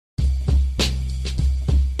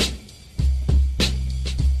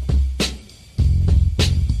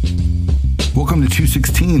to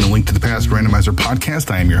 216, a Link to the Past Randomizer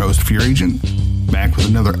podcast. I am your host, Fear Agent, back with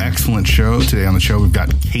another excellent show. Today on the show, we've got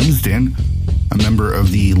Kaesden, a member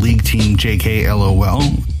of the league team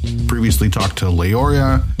JKLOL. Previously talked to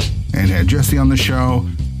Leoria and had Jesse on the show.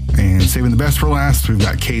 And saving the best for last, we've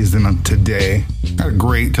got Kaesden on today. Had a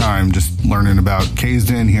great time just learning about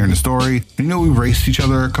Kaesden, hearing the story. And we've raced each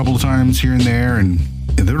other a couple of times here and there, and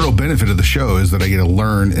the real benefit of the show is that I get to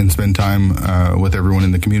learn and spend time with everyone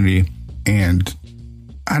in the community. And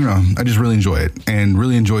I don't know, I just really enjoy it and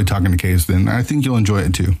really enjoy talking to Kaesden. I think you'll enjoy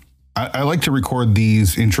it too. I like to record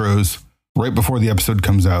these intros right before the episode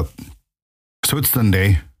comes out. So it's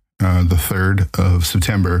Sunday, the 3rd of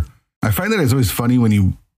September. I find that it's always funny when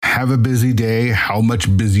you have a busy day, how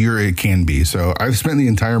much busier it can be. So I've spent the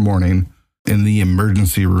entire morning in the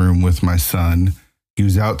emergency room with my son. He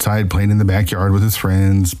was outside playing in the backyard with his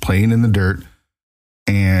friends, playing in the dirt.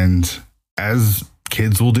 And as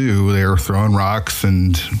kids will do, they were throwing rocks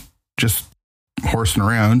and just horsing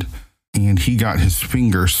around. And he got his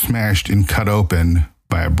finger smashed and cut open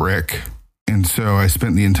by a brick. And so I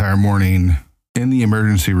spent the entire morning in the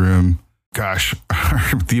emergency room. Gosh,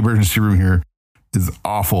 the emergency room here is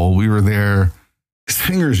awful. We were there. His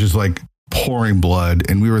finger is just like pouring blood.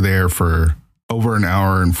 And we were there for over an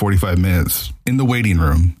hour and 45 minutes in the waiting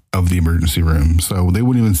room of the emergency room. So they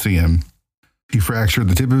wouldn't even see him. He fractured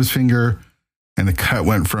the tip of his finger and the cut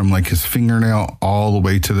went from like his fingernail all the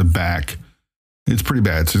way to the back. It's pretty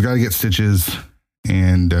bad. So he's got to get stitches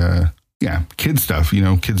and kid stuff,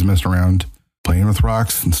 kids messing around, playing with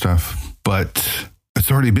rocks and stuff. But it's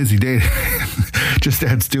already a busy day. Just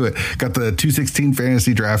adds to it. Got the 216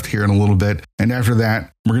 fantasy draft here in a little bit. And after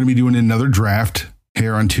that, we're going to be doing another draft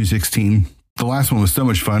here on 216. The last one was so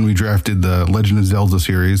much fun. We drafted the Legend of Zelda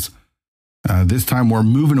series. This time we're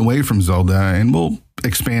moving away from Zelda and we'll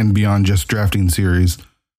expand beyond just drafting series.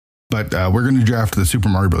 But we're going to draft the Super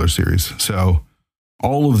Mario Brothers series. So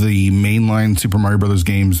all of the mainline Super Mario Brothers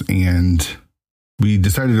games, and we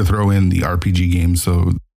decided to throw in the RPG games.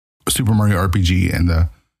 So Super Mario RPG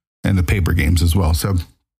and the paper games as well. So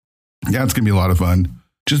yeah, it's going to be a lot of fun.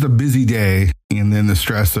 Just a busy day. And then the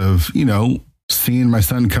stress of, seeing my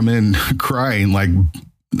son come in crying like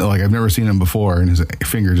I've never seen him before, and his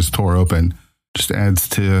finger just tore open, just adds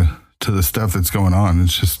to the stuff that's going on.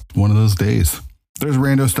 It's just one of those days. There's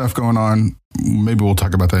rando stuff going on. Maybe we'll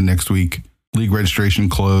talk about that next week. League registration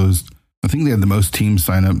closed. I think they had the most teams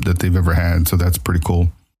sign up that they've ever had, so that's pretty cool.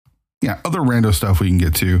 Yeah, other rando stuff we can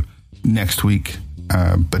get to next week.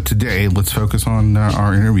 But today, let's focus on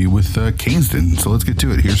our interview with Kaesden. So let's get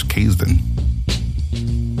to it. Here's Kaesden.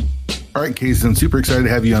 All right, Kaesden, super excited to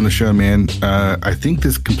have you on the show, man. I think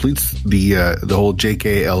this completes the whole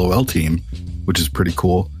JKLOL team, which is pretty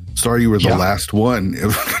cool. Sorry you were the last one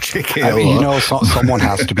of JKLOL. I mean, someone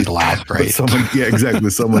has to be the last, right? Yeah, exactly.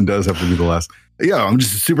 Someone does have to be the last. Yeah, I'm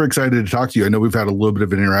just super excited to talk to you. I know we've had a little bit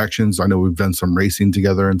of interactions. I know we've done some racing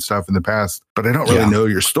together and stuff in the past, but I don't really know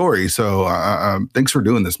your story. So thanks for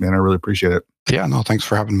doing this, man. I really appreciate it. Yeah, no, thanks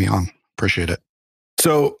for having me on. Appreciate it.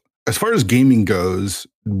 So as far as gaming goes,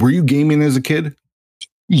 were you gaming as a kid?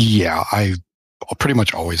 Yeah, I pretty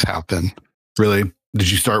much always have been. Really?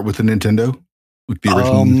 Did you start with a Nintendo? With the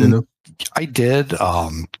original Nintendo? I did.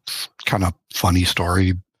 Kind of funny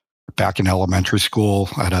story. Back in elementary school,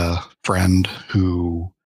 I had a friend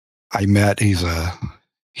who I met. He's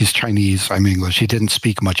Chinese. I'm English. He didn't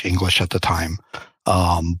speak much English at the time,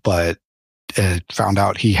 but found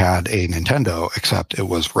out he had a Nintendo, except it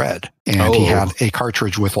was red, and he had a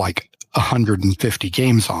cartridge with like 150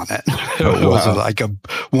 games on it. It was like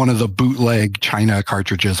one of the bootleg China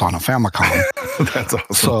cartridges on a Famicom. That's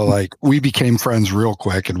awesome. So we became friends real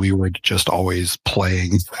quick, and we were just always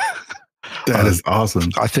playing. That is awesome.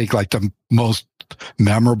 I think the most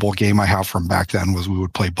memorable game I have from back then was we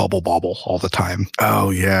would play Bubble Bobble all the time. Oh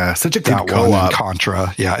yeah, such a good that co-op. One and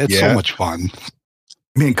Contra. Yeah, it's so much fun.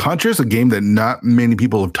 Man, Contra is a game that not many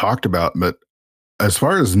people have talked about, but as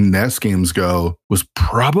far as NES games go, was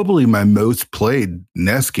probably my most played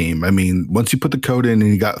NES game. I mean, once you put the code in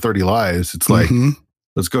and you got 30 lives, it's like,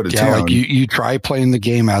 let's go to town. You try playing the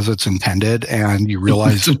game as it's intended, and you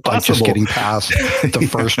realize just getting past the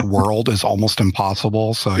first world is almost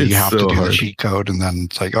impossible. So you have to do the cheat code, and then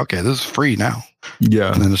it's like, okay, this is free now.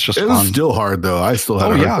 Yeah. And then it's just fun. Was still hard, though. I still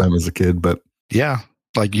had a hard time as a kid, but yeah,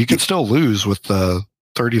 you can still lose with the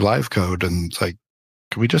 30 live code, and it's like,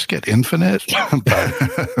 can we just get infinite?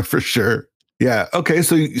 For sure. Yeah. Okay.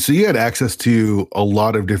 So you had access to a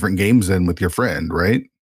lot of different games then with your friend, right?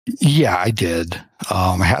 Yeah, I did.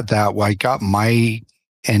 I had that. I got my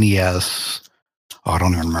NES. I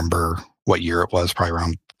don't even remember what year it was. Probably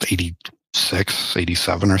around 86,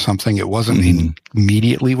 87 or something. It wasn't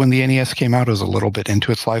immediately when the NES came out. It was a little bit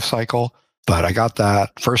into its life cycle. But I got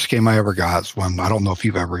that. First game I ever got was one, I don't know if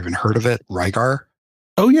you've ever even heard of it, Rygar.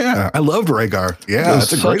 Oh, yeah. I loved Rygar. Yeah,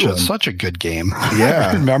 that's a great one. Such a good game.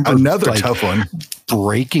 Yeah. I remember another tough one.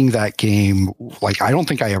 Breaking that game. Like, I don't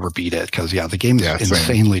think I ever beat it because, the game is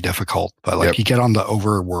insanely difficult. But, you get on the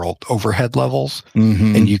overhead levels,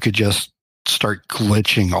 and you could just start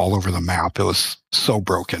glitching all over the map. It was so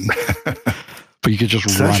broken. But you could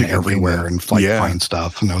just run everywhere and find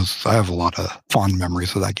stuff. And I have a lot of fond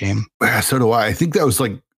memories of that game. Yeah, so do I. I think that was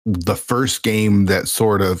like the first game that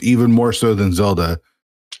sort of, even more so than Zelda,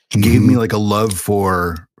 gave me like a love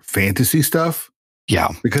for fantasy stuff. Yeah.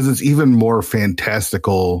 Because it's even more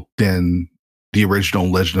fantastical than the original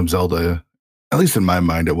Legend of Zelda. At least in my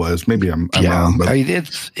mind it was. Maybe I'm wrong. But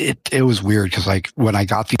it was weird because like when I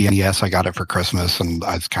got the NES, I got it for Christmas and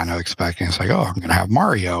I was kind of expecting it's like, oh, I'm going to have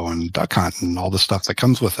Mario and Duck Hunt and all the stuff that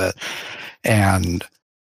comes with it. And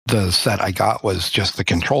the set I got was just the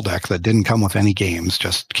control deck that didn't come with any games,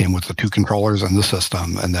 just came with the 2 controllers and the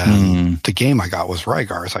system. And then the game I got was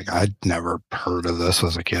Rygar. It's like, I'd never heard of this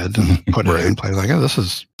as a kid and put it in and play. Like, oh, this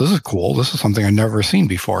is cool. This is something I've never seen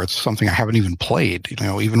before. It's something I haven't even played,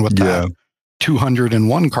 even with that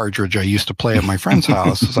 201 cartridge I used to play at my friend's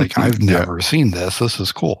house. It's like, I've never seen this. This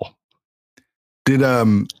is cool. Did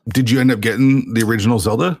you end up getting the original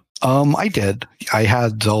Zelda? I did. I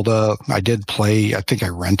had Zelda. I did play. I think I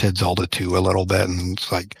rented Zelda 2 a little bit, and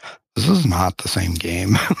it's like, this is not the same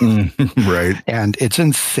game. Right. And it's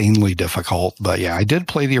insanely difficult. But yeah, I did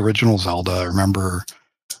play the original Zelda. I remember,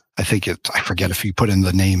 I forget if you put in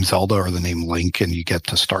the name Zelda or the name Link and you get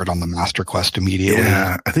to start on the Master Quest immediately.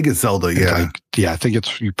 Yeah, I think it's Zelda, yeah. I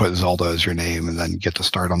think you put Zelda as your name and then you get to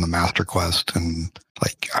start on the Master Quest. And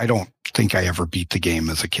like, I don't think I ever beat the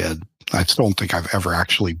game as a kid. I still don't think I've ever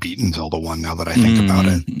actually beaten Zelda 1 now that I think about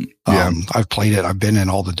it. I've played it. I've been in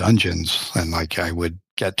all the dungeons and like I would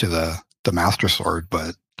get to the Master Sword,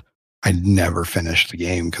 but I never finished the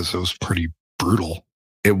game because it was pretty brutal.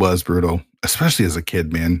 It was brutal, especially as a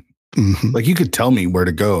kid, man. Like you could tell me where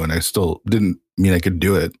to go and I still didn't mean I could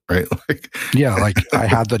do it, right? Like I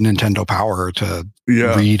had the Nintendo Power to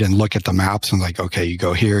read and look at the maps and like, okay, you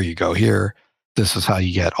go here, you go here. This is how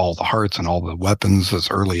you get all the hearts and all the weapons as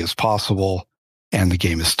early as possible. And the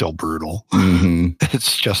game is still brutal.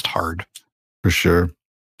 It's just hard. For sure.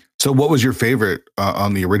 So what was your favorite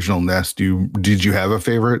on the original NES? Did you have a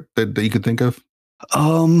favorite that you could think of?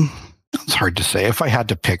 It's hard to say. If I had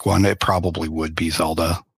to pick one, it probably would be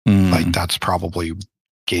Zelda. Like that's probably a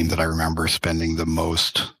game that I remember spending the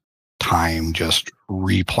most time just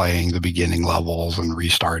replaying the beginning levels and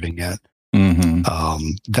restarting it.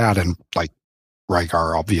 That and like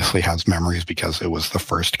Rygar obviously has memories because it was the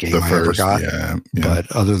first game I ever got. Yeah.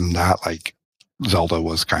 But other than that, like Zelda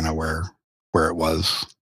was kind of where it was.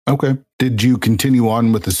 Okay. Did you continue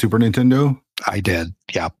on with the Super Nintendo? I did.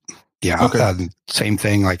 Yeah. Yeah. Okay. Same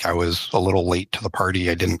thing. Like I was a little late to the party.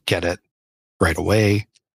 I didn't get it right away.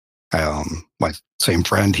 My same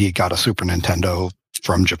friend, he got a Super Nintendo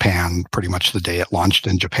from Japan pretty much the day it launched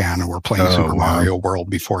in Japan, and we're playing Super Mario World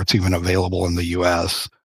before it's even available in the US.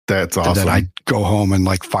 That's awesome. And then I'd go home and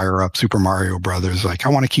like fire up Super Mario Brothers. Like, I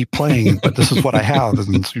want to keep playing, but this is what I have.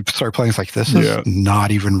 And you start playing. It's like, this is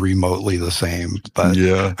not even remotely the same. But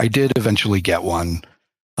I did eventually get one.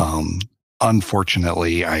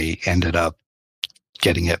 Unfortunately, I ended up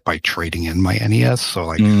getting it by trading in my NES. So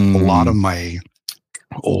like a lot of my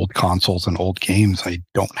old consoles and old games I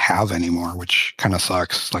don't have anymore, which kind of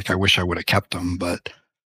sucks. Like I wish I would have kept them, but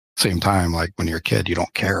same time, like when you're a kid, you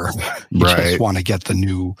don't care. You just want to get the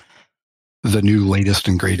new latest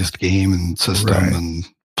and greatest game and system and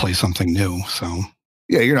play something new. So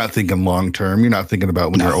yeah, you're not thinking long term. You're not thinking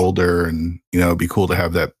about when you're older and it'd be cool to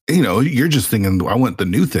have that. You're just thinking, I want the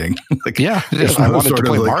new thing. Like, I wanted to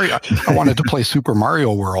play Mario. I wanted to play Super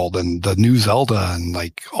Mario World and the new Zelda and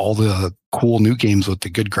like all the cool new games with the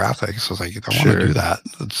good graphics. I was like, I want to do that.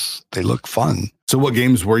 They look fun. So what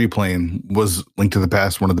games were you playing? Was Link to the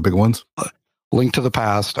Past one of the big ones? Link to the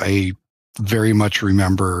Past, I very much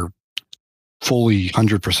remember fully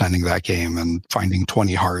 100%ing that game and finding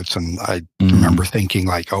 20 hearts. And I remember thinking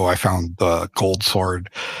like, oh, I found the gold sword,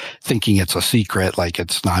 thinking it's a secret. Like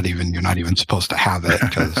you're not even supposed to have it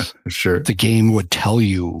because the game would tell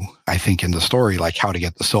you, I think in the story, like how to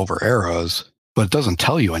get the silver arrows, but it doesn't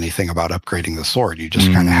tell you anything about upgrading the sword. You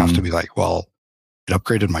just kind of have to be like, well, it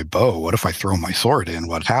upgraded my bow. What if I throw my sword in?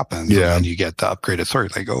 What happens? Yeah. And then you get the upgraded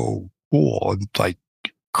sword. Like, oh, cool. It's like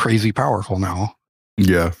crazy powerful now.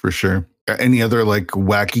 Yeah, for sure. Any other like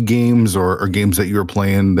wacky games or games that you were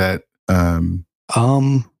playing that?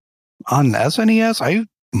 On SNES, I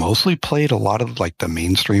mostly played a lot of like the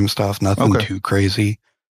mainstream stuff, nothing Okay. too crazy.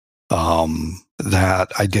 That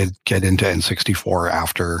I did get into N64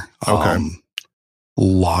 after. Okay. A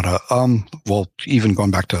lot of well, even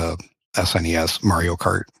going back to SNES, Mario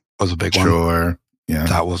Kart was a big one. Sure. Yeah.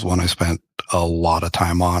 That was one I spent a lot of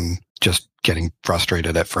time on, just getting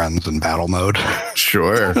frustrated at friends in battle mode.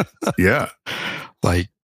 Sure. Yeah. Like,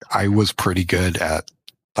 I was pretty good at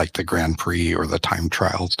like the Grand Prix or the time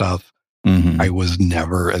trial stuff. Mm-hmm. I was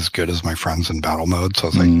never as good as my friends in battle mode. So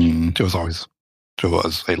it's like, it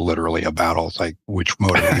was literally a battle. It's like, which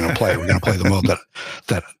mode are we going to play? Are we going to play the mode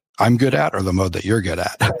that I'm good at, or the mode that you're good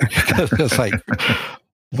at? It's like,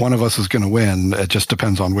 one of us is going to win. It just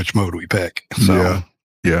depends on which mode we pick. So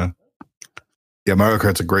yeah. Mario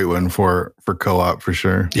Kart's a great one for co-op for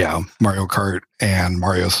sure. Yeah, Mario Kart and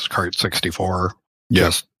Mario Kart 64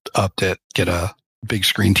 just upped it. Get a big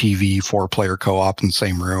screen TV, 4-player co-op in the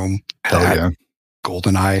same room. Hell yeah.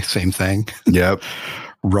 GoldenEye, same thing. Yep.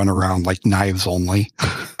 Run around like knives only.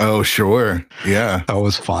 Oh, sure. Yeah. That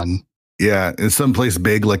was fun. Yeah. In some place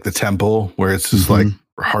big like the temple where it's just like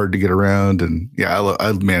hard to get around. And yeah,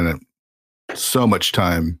 I so much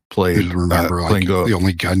time played. You remember like the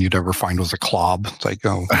only gun you'd ever find was a clob. It's like,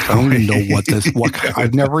 I don't even know what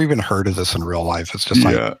I've never even heard of this in real life. It's just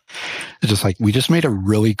like we just made a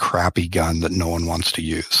really crappy gun that no one wants to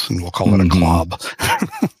use, and we'll call it a clob.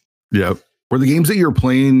 Yep. Were the games that you were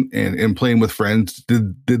playing and playing with friends,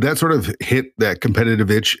 did that sort of hit that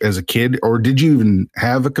competitive itch as a kid? Or did you even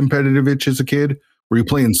have a competitive itch as a kid? Were you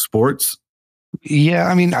playing sports? Yeah,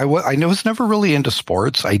 I mean, I was never really into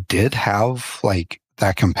sports. I did have like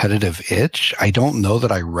that competitive itch. I don't know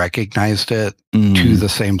that I recognized it to the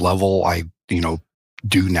same level I,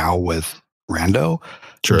 do now with Rando.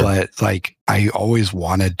 Sure. But like, I always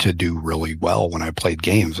wanted to do really well when I played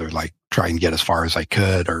games, or like try and get as far as I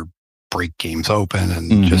could, or break games open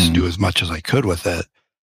and just do as much as I could with it.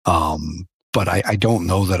 But I don't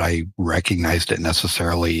know that I recognized it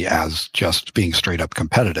necessarily as just being straight up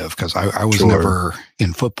competitive, because I was never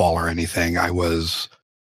in football or anything. I was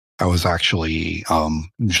actually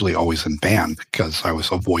usually always in band, because I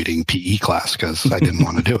was avoiding PE class because I didn't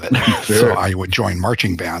want to do it. Sure. So I would join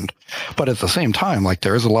marching band. But at the same time, like,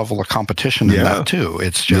 there is a level of competition in that too.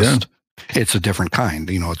 It's just, it's a different kind.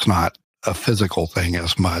 It's not a physical thing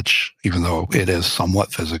as much, even though it is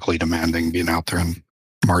somewhat physically demanding being out there and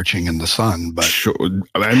marching in the sun. But sure.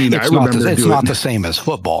 I mean, it's not the same as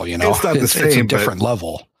football. It's not the same. It's a different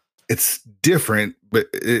level. It's different, but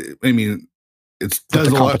but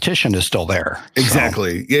the competition is still there.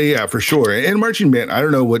 Exactly. So. Yeah, for sure. And marching band, I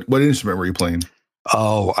don't know what instrument were you playing?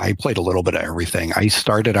 Oh, I played a little bit of everything. I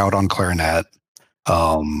started out on clarinet.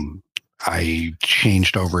 I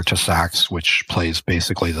changed over to sax, which plays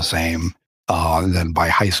basically the same. And then by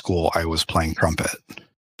high school, I was playing trumpet.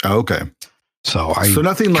 Oh, okay. So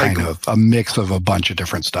nothing kind of a mix of a bunch of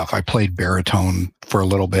different stuff. I played baritone for a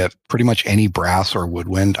little bit. Pretty much any brass or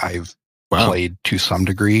woodwind I've played to some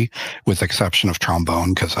degree, with the exception of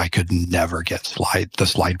trombone, because I could never get the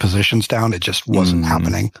slide positions down. It just wasn't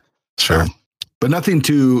happening. Sure. So, but nothing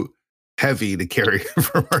too heavy to carry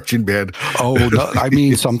for marching band. Oh, no, I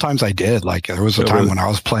mean, sometimes I did. Like, there was a time when I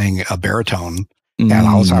was playing a baritone, and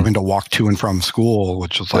I was having to walk to and from school,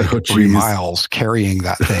 which was like 3 miles, carrying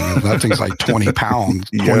that thing. And that thing's like 20 pounds,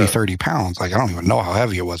 30 pounds. Like, I don't even know how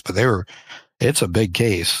heavy it was, but it's a big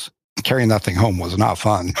case. Carrying that thing home was not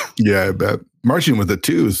fun. Yeah, I bet. Marching with it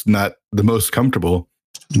too is not the most comfortable.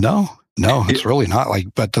 No, it's really not. Like,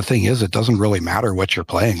 but the thing is, it doesn't really matter what you're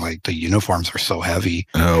playing. Like, the uniforms are so heavy.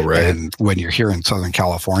 Oh, right. And when you're here in Southern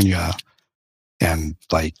California, and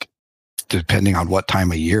like, depending on what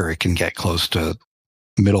time of year, it can get close to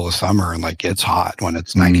middle of summer, and like, it's hot when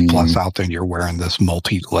it's 90 plus out there, and you're wearing this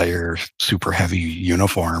multi-layer, super heavy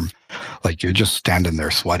uniform. Like, you're just standing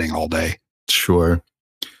there sweating all day. Sure.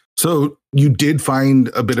 So you did find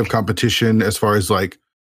a bit of competition as far as like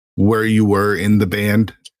where you were in the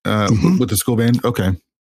band with the school band? Okay.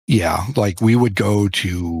 Yeah. Like, we would go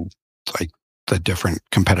to like the different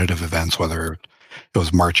competitive events, whether it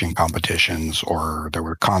was marching competitions or there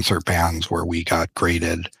were concert bands where we got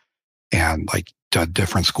graded, and like the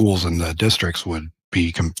different schools in the districts would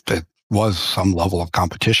be, it was some level of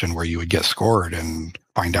competition where you would get scored and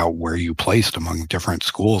find out where you placed among different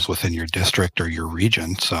schools within your district or your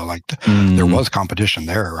region. So like there was competition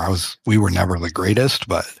there. We were never the greatest,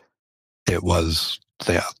 but it was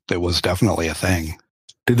definitely a thing.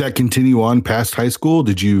 Did that continue on past high school?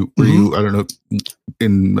 Were you, I don't know,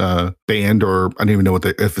 in band, or I don't even know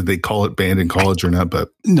if they call it band in college or not, but.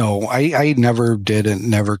 No, I never did and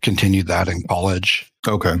never continued that in college.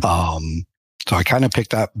 Okay. So I kind of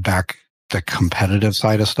picked up back the competitive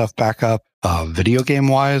side of stuff back up, video game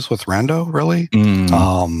wise with Rando, really.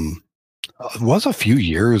 It was a few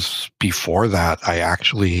years before that I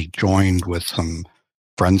actually joined with some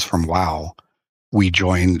friends from WoW. We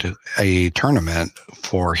joined a tournament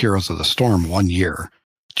for Heroes of the Storm 1 year.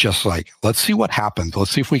 Just like, let's see what happens.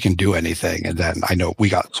 Let's see if we can do anything. And then I know we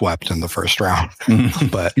got swept in the first round,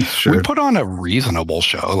 but Sure. we put on a reasonable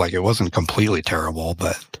show. Like, it wasn't completely terrible,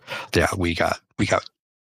 but yeah, we got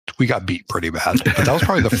beat pretty bad. But that was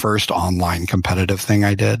probably the first online competitive thing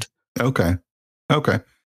I did. Okay.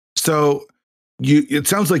 So it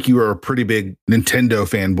sounds like you were a pretty big Nintendo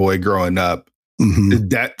fanboy growing up. Mm-hmm. Did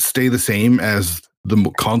that stay the same as the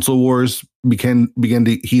console wars began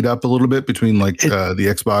to heat up a little bit between the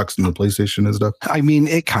Xbox and the PlayStation and stuff? I mean,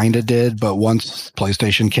 it kind of did, but once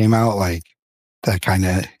PlayStation came out, like, that kind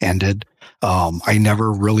of ended. I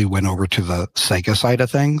never really went over to the Sega side of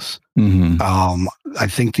things. Mm-hmm. I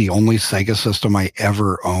think the only Sega system I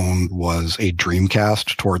ever owned was a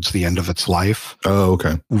Dreamcast towards the end of its life. Oh,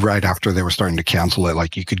 okay. Right after they were starting to cancel it,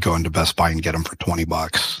 like, you could go into Best Buy and get them for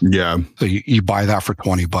 $20. Yeah. So you buy that for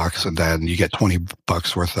 $20, and then you get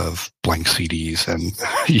 $20 worth of blank CDs, and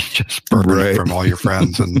you just burn it from all your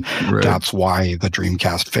friends. And that's why the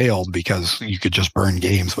Dreamcast failed, because you could just burn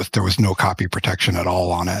games there was no copy protection at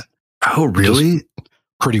all on it. Oh, really?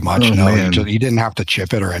 Pretty much. You didn't have to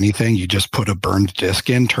chip it or anything. You just put a burned disc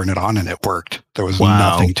in, turn it on, and it worked. There was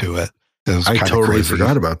nothing to it. I totally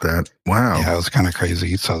forgot about that. Wow. Yeah, it was kind of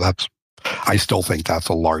crazy. So I still think that's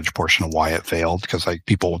a large portion of why it failed, because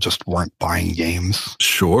people just weren't buying games.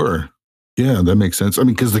 Sure. Yeah, that makes sense. I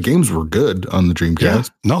mean, because the games were good on the Dreamcast. Yeah.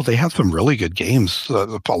 No, they had some really good games.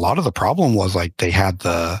 A lot of the problem was, like, they had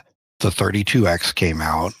the 32X came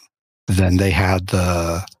out. Then they had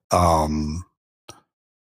the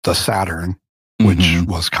Saturn, which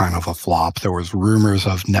was kind of a flop. There was rumors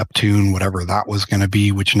of Neptune, whatever that was going to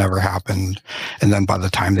be, which never happened. And then by the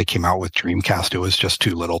time they came out with Dreamcast, it was just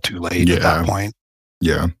too little too late at that point.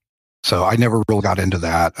 Yeah. So I never really got into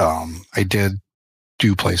that. I did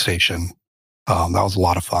do PlayStation. That was a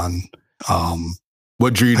lot of fun.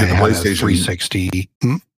 What drew you to the PlayStation? 360.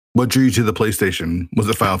 What drew you to the PlayStation? Was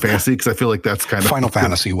it Final Fantasy? Because I feel like that's kind of... Final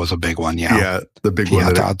Fantasy was a big one, yeah. Yeah, the big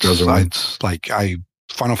one.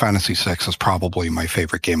 Final Fantasy VI is probably my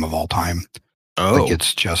favorite game of all time. Oh. Like,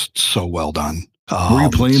 it's just so well done. Were you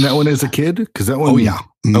playing that one as a kid? Because that one... Oh, yeah.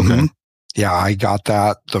 Mm-hmm. Okay. Yeah, I got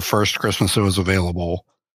that the first Christmas it was available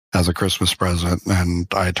as a Christmas present, and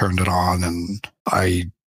I turned it on, and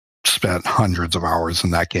I spent hundreds of hours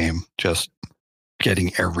in that game, just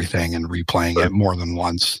getting everything and replaying it more than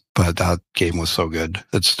once. But that game was so good.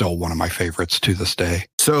 It's still one of my favorites to this day.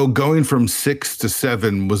 So going from 6 to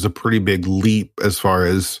 7 was a pretty big leap as far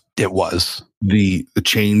as... It was. The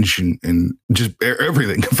change and just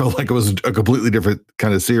everything. It felt like it was a completely different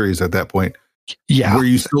kind of series at that point. Yeah. Were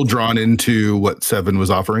you still drawn into what 7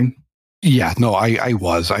 was offering? Yeah, no, I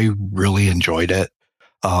was. I really enjoyed it.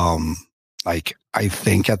 I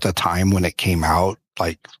think at the time when it came out,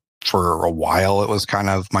 for a while, it was kind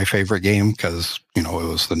of my favorite game because, it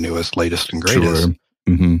was the newest, latest, and greatest. Sure.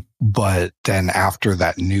 Mm-hmm. But then after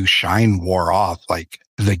that new shine wore off,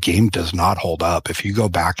 the game does not hold up. If you go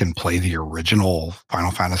back and play the original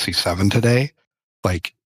Final Fantasy VII today,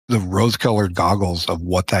 the rose-colored goggles of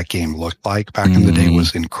what that game looked like back in the day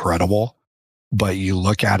was incredible. But you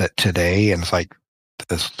look at it today and it's like,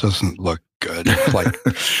 this doesn't look good.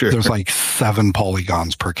 Sure. There's 7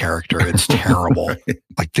 polygons per character. It's terrible.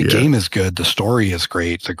 Right. The game is good. The story is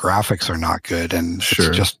great. The graphics are not good. And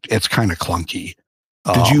it's kind of clunky.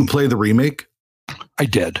 Did you play the remake? I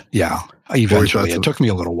did. Yeah. Eventually. It took me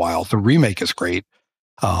a little while. The remake is great.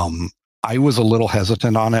 I was a little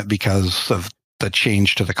hesitant on it because of the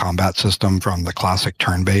change to the combat system from the classic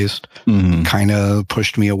turn-based. Kind of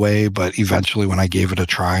pushed me away. But eventually when I gave it a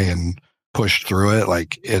try and pushed through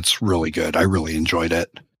it, it's really good. I really enjoyed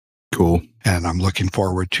it. Cool. And I'm looking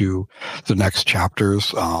forward to the next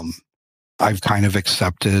chapters. I've kind of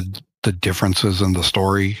accepted the differences in the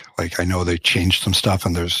story. I know they changed some stuff,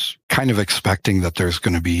 and there's kind of expecting that there's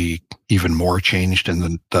going to be even more changed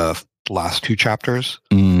in the last 2 chapters,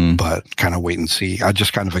 but kind of wait and see. I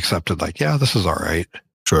just kind of accepted this is all right.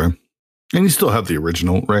 Sure. And you still have the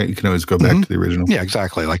original, right? You can always go back to the original. Yeah,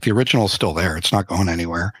 exactly. The original is still there. It's not going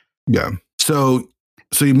anywhere. Yeah. So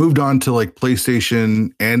you moved on to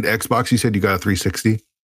PlayStation and Xbox. You said you got a 360?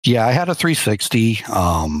 Yeah, I had a 360. It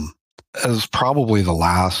was probably the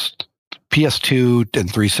last. PS2 and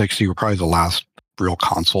 360 were probably the last real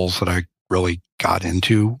consoles that I really got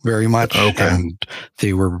into very much. Okay. And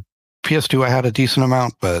they were PS2 I had a decent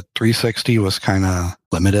amount, but 360 was kind of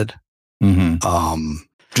limited.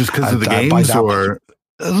 Just because of the games, or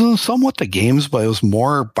somewhat the games, but it was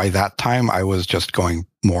more by that time I was just going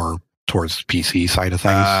more towards PC side of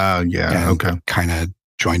things. Okay. Kind of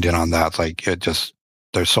joined in on that. It's like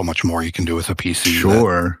there's so much more you can do with a PC.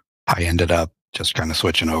 Sure. I ended up just kind of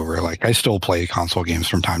switching over. Like I still play console games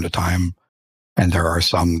from time to time, and there are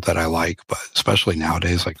some that I like, but especially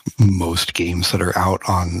nowadays, like most games that are out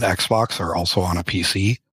on Xbox are also on a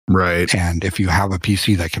PC. Right. And if you have a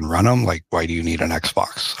PC that can run them, like why do you need an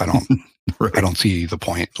Xbox? Right. I don't see the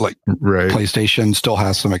point. Like right. PlayStation still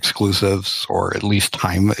has some exclusives, or at least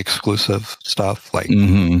time exclusive stuff. Like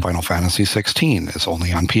Final Fantasy 16 is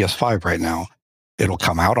only on PS5 right now. It'll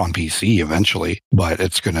come out on PC eventually, but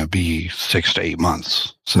it's going to be 6 to 8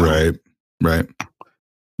 months. So. Right.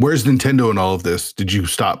 Where's Nintendo in all of this? Did you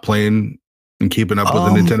stop playing and keeping up with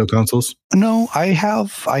the Nintendo consoles? No, I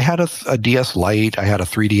had a DS Lite. I had a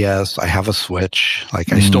 3DS. I have a Switch.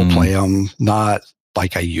 Like I still play them, not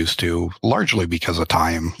like I used to, largely because of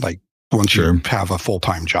time. Like once you have a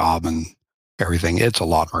full-time job and everything, it's a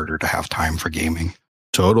lot harder to have time for gaming.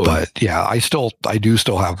 Totally. But yeah, I do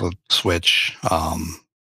still have a Switch. I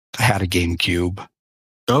had a GameCube.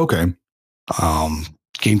 Okay.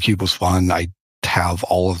 GameCube was fun. I have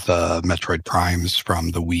all of the Metroid Primes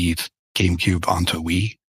from the Wii GameCube onto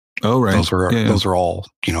Wii. Oh, right. Those are all,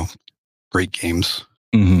 great games.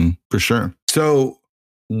 For sure. So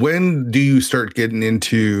when do you start getting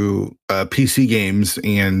into PC games,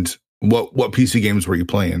 and what PC games were you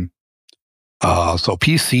playing? So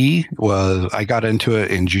PC I got into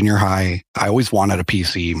it in junior high. I always wanted a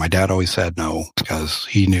PC. My dad always said no, because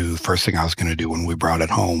he knew the first thing I was going to do when we brought it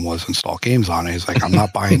home was install games on it. He's like, I'm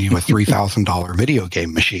not buying you a $3,000 video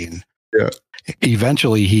game machine. Yeah.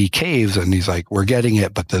 Eventually he caves and he's like, we're getting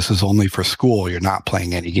it, but this is only for school. You're not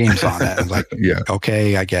playing any games on it. I was like, yeah,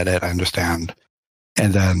 okay, I get it. I understand.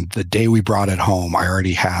 And then the day we brought it home, I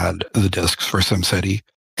already had the discs for SimCity.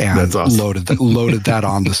 And that's awesome. loaded that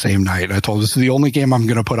on the same night. And I told him, this is the only game I'm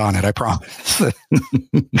going to put on it, I promise.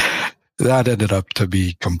 That ended up to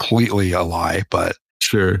be completely a lie, but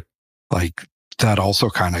sure, like that also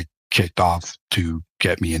kind of kicked off to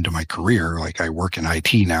get me into my career. Like I work in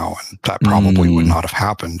IT now, and that probably would not have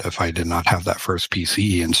happened if I did not have that first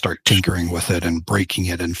PC and start tinkering with it and breaking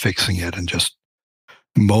it and fixing it, and just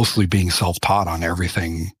mostly being self-taught on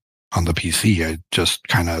everything on the PC. I just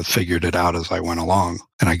kind of figured it out as I went along,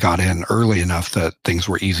 and I got in early enough that things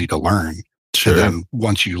were easy to learn. Sure. And then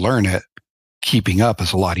once you learn it, keeping up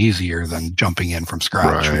is a lot easier than jumping in from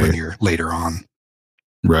scratch when you're later on.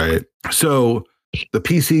 Right. So the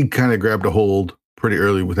PC kind of grabbed a hold pretty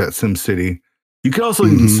early with that SimCity. You could also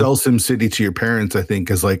even sell SimCity to your parents, I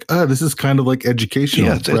think, as like, this is kind of like educational.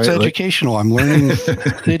 Yeah, it's educational. I'm learning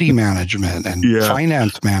city management and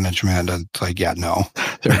finance management. And it's like, no,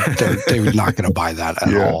 they're not going to buy that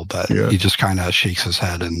at all. But he just kind of shakes his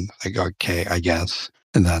head and like, okay, I guess.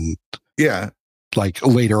 And then, like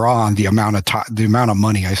later on, the amount of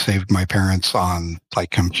money I saved my parents on like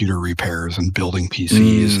computer repairs and building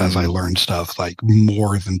PCs as I learned stuff, like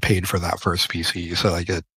more than paid for that first PC. So like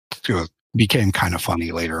it became kind of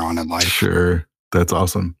funny later on in life. Sure. That's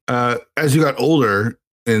awesome. As you got older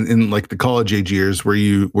in like the college age years, were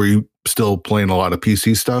you still playing a lot of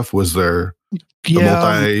PC stuff? Was there a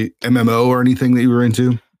multi MMO or anything that you were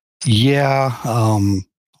into? Yeah.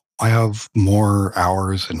 I have more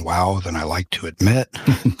hours in WoW than I like to admit.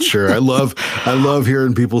 Sure. I love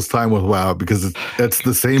hearing people's time with WoW, because that's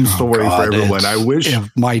the same story for everyone. I wish if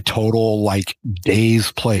my total like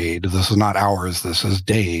days played, this is not hours, this is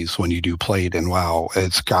days when you do played in WoW,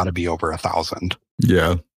 it's got to be over 1,000.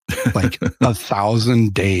 Yeah. Like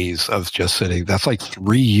 1,000 days of just sitting. That's like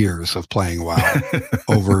 3 years of playing WoW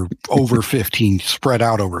over 15, spread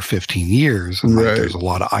out over 15 years. And like, there's a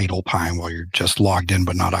lot of idle time while you're just logged in,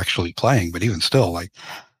 but not actually playing. But even still, like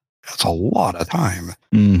that's a lot of time.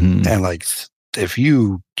 And like, if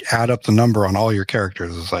you add up the number on all your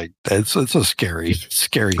characters, it's like, it's a scary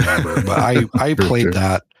number. But I played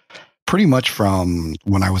that pretty much from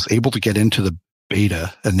when I was able to get into the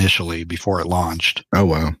beta initially before it launched. Oh,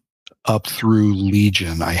 wow. Up through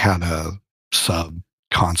Legion, I had a sub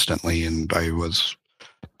constantly, and I was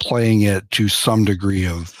playing it to some degree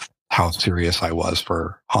of how serious I was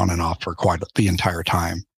for on and off for quite the entire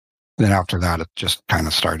time. Then after that, it just kind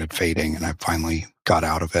of started fading, and I finally got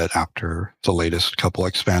out of it after the latest couple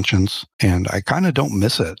expansions. And I kind of don't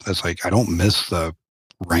miss it. It's like I don't miss the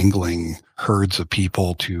wrangling herds of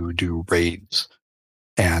people to do raids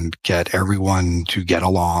and get everyone to get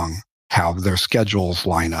along, have their schedules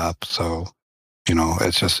line up. So,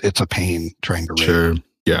 it's a pain trying to raid. Sure.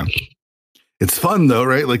 Yeah. It's fun though,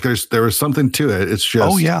 right? Like there was something to it. It's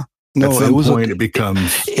just, No, at some point it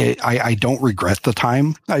becomes. I don't regret the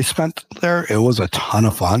time I spent there. It was a ton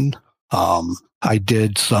of fun. I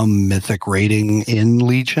did some mythic raiding in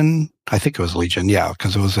Legion. I think it was Legion, yeah,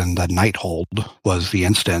 because it was in the Nighthold was the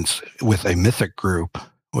instance with a mythic group,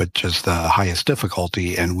 which is the highest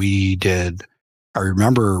difficulty. And I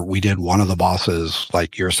remember we did one of the bosses,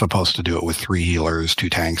 like you're supposed to do it with 3 healers, 2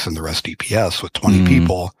 tanks, and the rest DPS with 20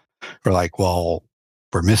 people. We're like, well,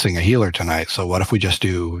 we're missing a healer tonight. So what if we just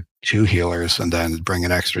do 2 healers and then bring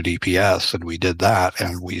an extra DPS? And we did that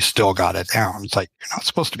and we still got it down. It's like, you're not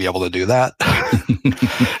supposed to be able to do that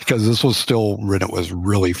because this was still when it was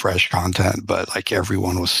really fresh content, but like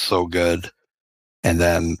everyone was so good. And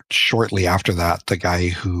then shortly after that, the guy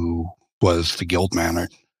who was the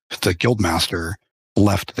guildmaster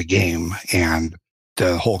left the game and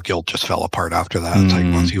the whole guild just fell apart after that. It's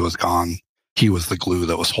like once he was gone, he was the glue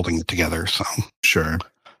that was holding it together. So sure.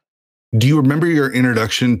 Do you remember your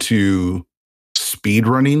introduction to speed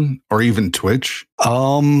running or even Twitch?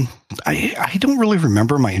 I don't really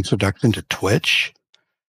remember my introduction to Twitch.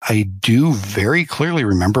 I do very clearly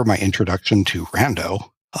remember my introduction to Rando.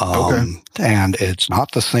 And it's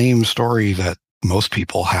not the same story that most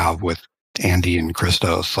people have with Andy and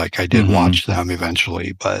Christos. Like I did watch them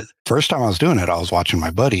eventually, but first time I was doing it, I was watching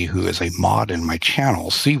my buddy who is a mod in my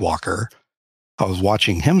channel, Seawalker. I was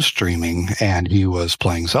watching him streaming and he was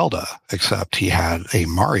playing Zelda, except he had a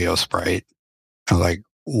Mario sprite. I was like,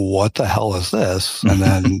 what the hell is this? And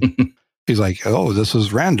then he's like, oh, this is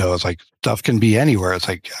Rando. It's like, stuff can be anywhere. It's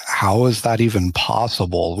like, how is that even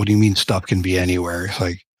possible? What do you mean stuff can be anywhere? It's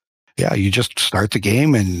like, yeah, you just start the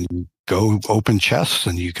game and go open chests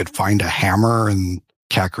and you could find a hammer in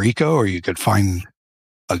Kakariko or you could find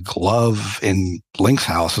a glove in Link's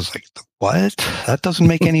house. It's like, what? That doesn't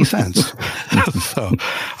make any sense. So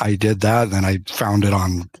I did that. Then I found it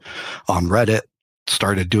on Reddit,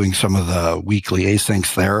 started doing some of the weekly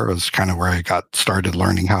asyncs there. It was kind of where I got started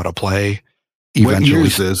learning how to play. What year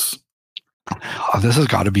is this? This has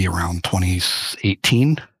got to be around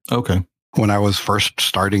 2018. Okay. When I was first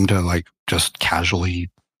starting to like just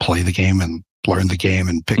casually play the game and learn the game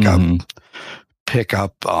and pick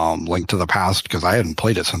up Link to the Past, because I hadn't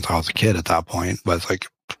played it since I was a kid at that point. But it's like,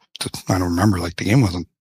 I don't remember, like the game wasn't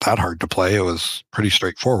that hard to play. It was pretty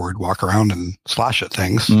straightforward. Walk around and slash at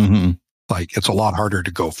things. Like it's a lot harder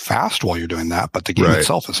to go fast while you're doing that, but the game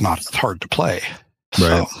itself is not hard to play.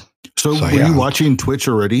 Right. So were you watching Twitch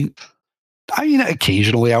already? I mean,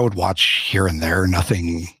 occasionally I would watch here and there, not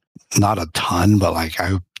a ton, but like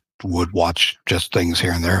I would watch just things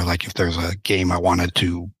here and there. Like if there's a game I wanted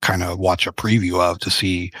to kind of watch a preview of to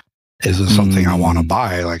see, is this something I want to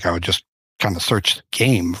buy? Like I would just kind of search the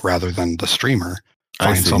game rather than the streamer,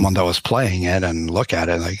 find someone that was playing it and look at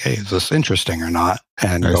it like, hey, is this interesting or not?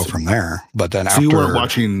 And go from there. But then after, you weren't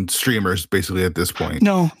watching streamers basically at this point?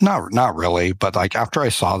 No, not really. But like after I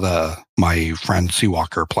saw my friend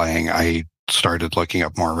Seawalker playing, I started looking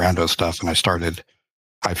up more rando stuff and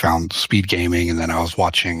I found speed gaming, and then I was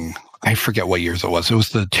watching, I forget what years it was. It was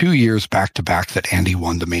the 2 years back to back that Andy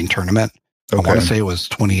won the main tournament. Okay. I want to say it was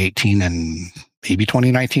 2018 and maybe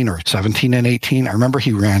 2019 or 17 and 18. I remember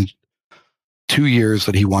he ran 2 years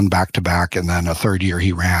that he won back to back, and then a third year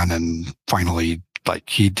he ran, and finally, like,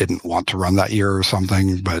 he didn't want to run that year or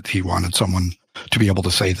something, but he wanted someone to be able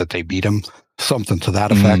to say that they beat him, something to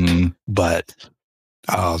that effect. But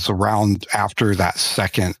so around after that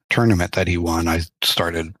second tournament that he won, I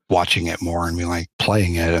started watching it more and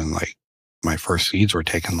playing it, and like my first seeds were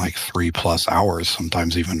taking like 3+ hours,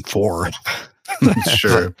 sometimes even 4.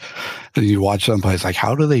 Sure. And you watch them play, it's like,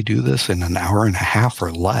 how do they do this in an hour and a half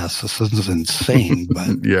or less? This is insane.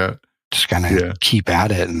 But yeah, just kind of keep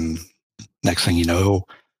at it, and next thing you know,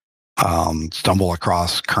 stumble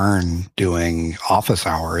across Kern doing office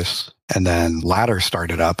hours, and then Ladder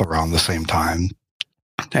started up around the same time.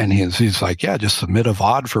 And he's like, yeah, just submit a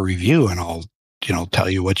VOD for review and I'll, tell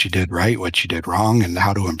you what you did right, what you did wrong, and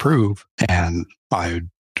how to improve. And I'd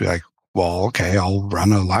be like, well, okay, I'll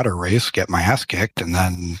run a ladder race, get my ass kicked, and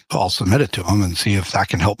then I'll submit it to him and see if that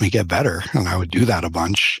can help me get better. And I would do that a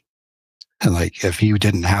bunch. And like, if he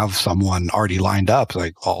didn't have someone already lined up,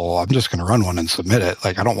 like, well, I'm just going to run one and submit it.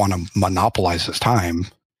 Like, I don't want to monopolize his time.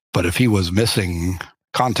 But if he was missing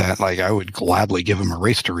content, like, I would gladly give him a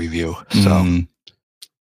race to review. So.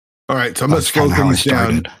 All right, so I'm gonna slow things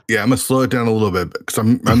down. Yeah, I'm gonna slow it down a little bit because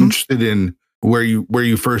I'm interested in where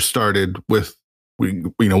you first started with,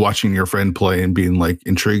 watching your friend play and being like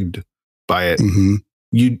intrigued by it.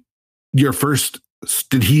 Did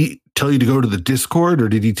he tell you to go to the Discord, or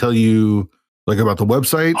did he tell you like about the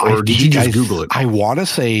website, or did you just Google it? I want to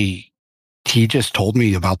say he just told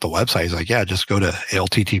me about the website. He's like, yeah, just go to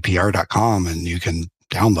lttpr.com and you can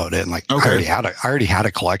download it. And like, Okay. I already had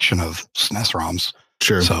a collection of SNES ROMs.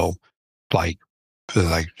 Sure. So like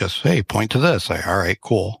just, hey, point to this. Like, all right,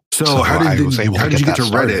 cool. So how did you get to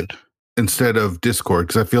Reddit instead of Discord?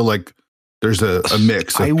 Because I feel like there's a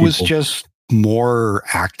mix of people. Was just more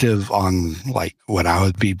active on like when I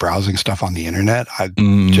would be browsing stuff on the internet. I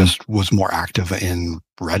just was more active in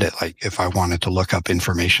Reddit. Like if I wanted to look up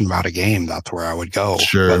information about a game, that's where I would go.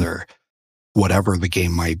 Sure. Whatever the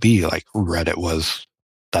game might be, like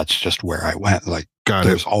that's just where I went. Like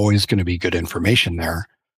there's always going to be good information there.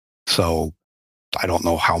 So I don't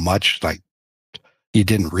know how much, like you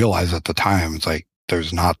didn't realize at the time. It's like,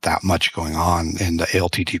 there's not that much going on in the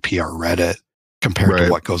ALTTPR Reddit compared to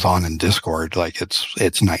what goes on in Discord. Like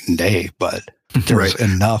it's night and day, but there's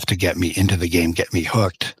enough to get me into the game, get me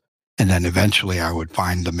hooked. And then eventually I would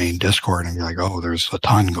find the main Discord and be like, oh, there's a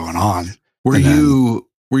ton going on. Were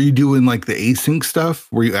you doing like the async stuff?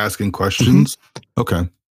 Were you asking questions? Okay.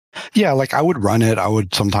 Yeah, like I would run it. I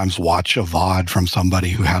would sometimes watch a VOD from somebody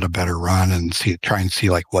who had a better run and try and see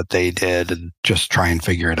like what they did and just try and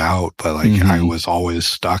figure it out. But like I was always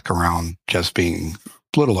stuck around just being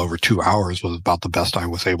a little over 2 hours was about the best I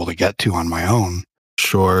was able to get to on my own.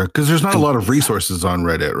 Sure. Because there's not a lot of resources on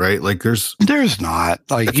Reddit, right? Like there's not.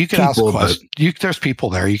 Like you can ask questions. There's people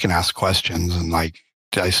there. You can ask questions and like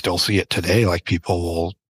I still see it today. Like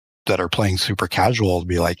people that are playing super casual will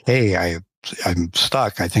be like, hey, I'm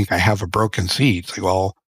stuck. I think I have a broken seed. It's like,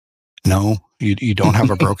 well, no, you don't have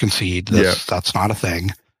a broken seed. That's not a thing.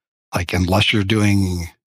 Like, unless you're doing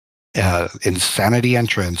insanity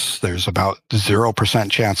entrance, there's about 0%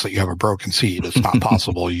 chance that you have a broken seed. It's not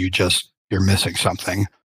possible. You're missing something.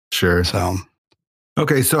 Sure. So,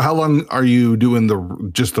 okay. So how long are you doing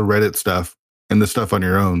just the Reddit stuff and the stuff on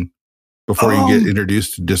your own before you get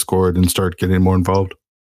introduced to Discord and start getting more involved?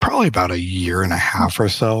 Probably about a year and a half or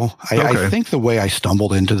so. I think the way I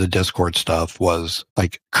stumbled into the Discord stuff was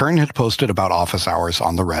like Kern had posted about office hours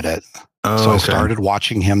on the Reddit. I started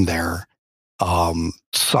watching him there.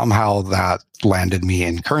 Somehow that landed me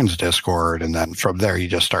in Kern's Discord. And then from there, you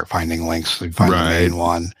just start finding links. You find the main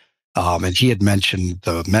one. And he had mentioned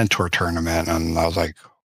the mentor tournament. And I was like,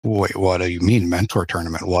 wait, what do you mean mentor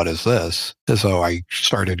tournament? What is this? And so I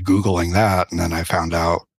started Googling that. And then I found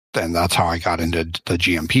out. And that's how I got into the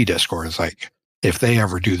GMP Discord. It's like, if they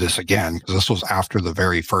ever do this again, because this was after the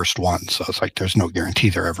very first one. So it's like, there's no guarantee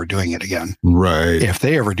they're ever doing it again. Right. If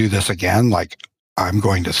they ever do this again, like I'm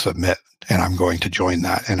going to submit and I'm going to join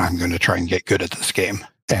that and I'm going to try and get good at this game.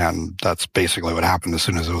 And that's basically what happened as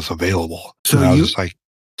soon as it was available. So I was like,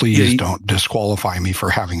 please don't disqualify me for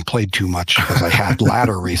having played too much because I had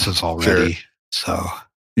ladder races already. Sure. So,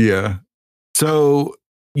 yeah. So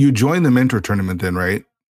you joined the mentor tournament then, right?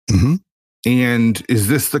 Mm-hmm. And is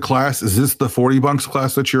this the 40 bunks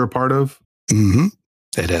class that you're a part of? Mm-hmm.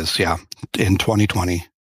 It is, yeah. In 2020.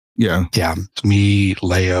 Yeah. Yeah. It's me,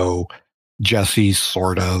 Leo, Jesse,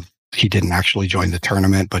 sort of. He didn't actually join the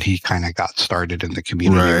tournament, but he kind of got started in the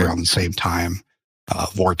community around the same time.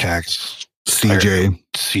 Vortex.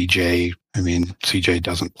 CJ. I mean, CJ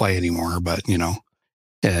doesn't play anymore, but,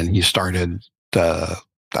 and he started at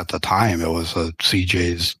the time, it was a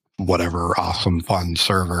CJ's whatever awesome fun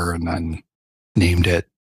server and then named it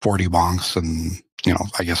 40 bonks and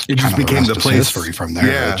I guess it just became the place history from there.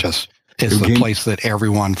 Yeah. It's the place that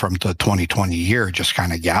everyone from the 2020 year just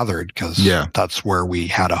kind of gathered because that's where we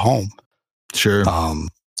had a home. Sure.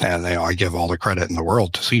 And I give all the credit in the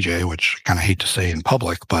world to CJ, which I kind of hate to say in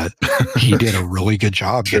public, but he did a really good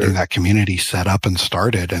job getting that community set up and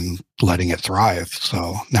started and letting it thrive.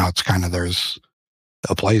 So now it's kind of there's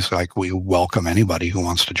a place like we welcome anybody who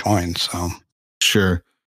wants to join. So sure.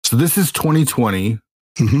 So this is 2020.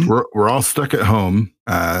 Mm-hmm. We're all stuck at home.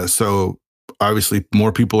 So obviously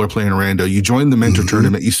more people are playing rando. You join the mentor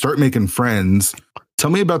tournament. You start making friends. Tell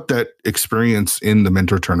me about that experience in the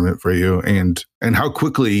mentor tournament for you, and how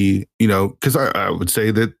quickly because I would say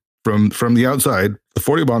that from the outside, the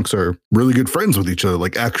 40 bonks are really good friends with each other,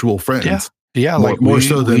 like actual friends. Yeah, more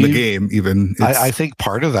so than the game. Even I think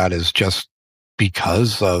part of that is just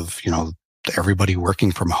because of, everybody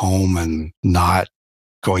working from home and not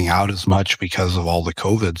going out as much because of all the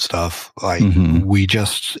COVID stuff. Like we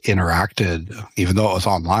just interacted, even though it was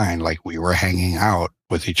online, like we were hanging out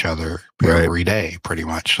with each other every day, pretty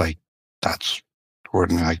much. Like that's where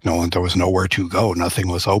there was nowhere to go. Nothing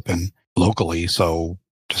was open locally. So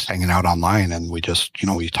just hanging out online and we just,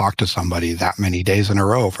 we talked to somebody that many days in a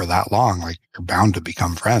row for that long, like you're bound to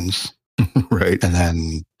become friends. Right. And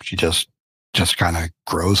then you just kind of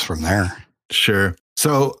grows from there. Sure.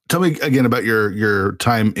 So tell me again about your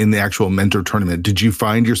time in the actual mentor tournament. Did you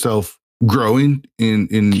find yourself growing in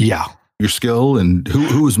your skill, and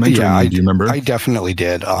who was mentoring you? Do you remember? I definitely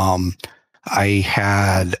did. I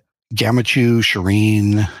had Gamachu,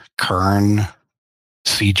 Shireen, Kern,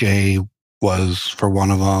 CJ was for one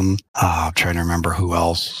of them. I'm trying to remember who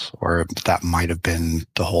else, or that might have been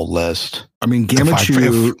the whole list. I mean,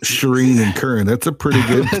 Gamachu, Shireen, and Kern, that's a pretty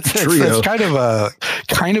good trio. It's kind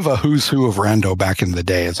of a who's who of Rando back in the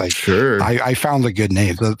day. It's like, sure. I found a good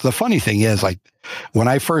name. The funny thing is, like, when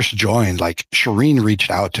I first joined, like, Shireen reached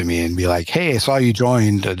out to me and be like, hey, I saw you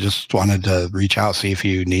joined. I just wanted to reach out, see if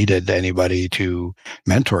you needed anybody to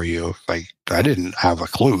mentor you. Like, I didn't have a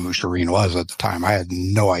clue who Shireen was at the time. I had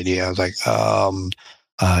no idea. I was like,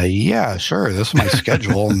 yeah, sure. This is my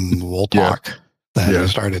schedule and we'll talk. Then we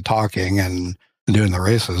started talking and doing the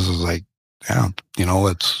races. It was like, yeah,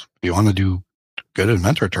 it's, you want to do good in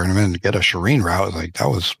mentor tournament and get a Shireen route. It's like, that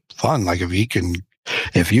was fun. Like, if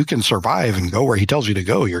you can survive and go where he tells you to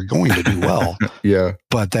go, you're going to do well. Yeah.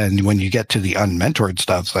 But then when you get to the unmentored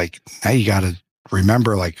stuff, it's like, now you got to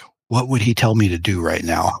remember, like, what would he tell me to do right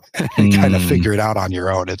now? And kind of figure it out on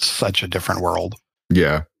your own. It's such a different world.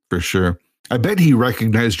 Yeah, for sure. I bet he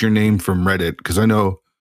recognized your name from Reddit, because I know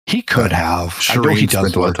he could have. I know he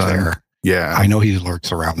does lurk there. Yeah. I know he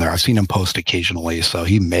lurks around there. I've seen him post occasionally, so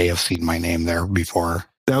he may have seen my name there before.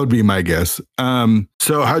 That would be my guess.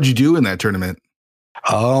 So how'd you do in that tournament?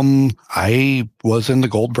 I was in the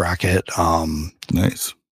gold bracket.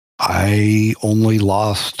 Nice. I only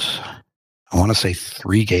lost, I want to say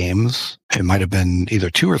 3 games. It might have been either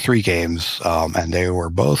 2 or 3 games. And they were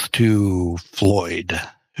both to Floyd,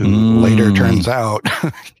 who later turns out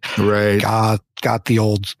got the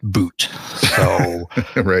old boot. So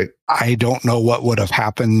right. I don't know what would have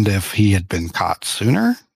happened if he had been caught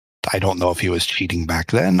sooner. I don't know if he was cheating back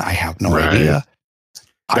then. I have no idea.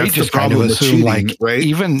 I just kind of assume, like,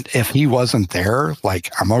 even if he wasn't there, like,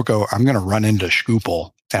 I'm going to run into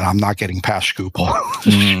Scoopel, and I'm not getting past Scoopel.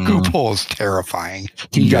 Scoopel is terrifying.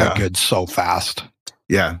 He got good so fast.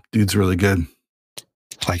 Yeah, dude's really good.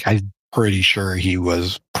 Like, I'm pretty sure he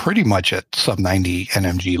was pretty much at sub 90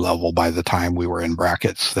 NMG level by the time we were in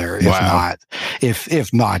brackets there.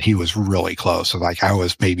 If not, he was really close. So, like, I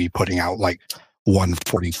was maybe putting out like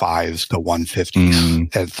 145s to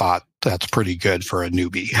 150s and thought that's pretty good for a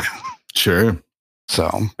newbie. Sure. So,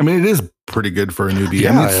 I mean, it is pretty good for a newbie.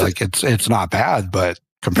 Yeah, I mean, it's not bad, but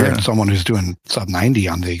compared to someone who's doing sub 90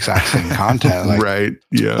 on the exact same content, like, right.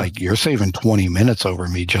 Yeah. Like, you're saving 20 minutes over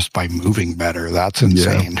me just by moving better. That's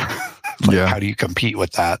insane. How do you compete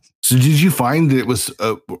with that? So did you find it was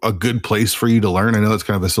a good place for you to learn? I know it's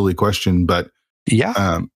kind of a silly question, but the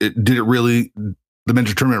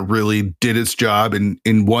mentor tournament really did its job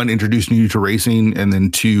in one, introducing you to racing, and then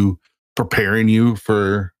 2, preparing you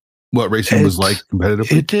for what racing was like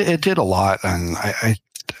competitively? It did a lot. And I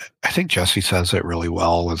think Jesse says it really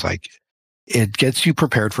well, was like, it gets you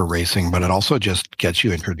prepared for racing, but it also just gets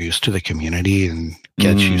you introduced to the community and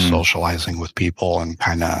gets you socializing with people and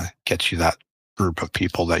kind of gets you that group of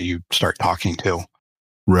people that you start talking to.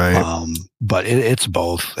 Right. But it's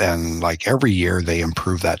both. And like, every year they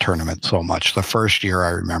improve that tournament so much. The first year, I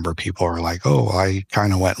remember people were like, oh, I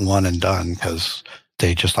kind of went one and done, because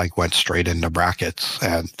they just like went straight into brackets.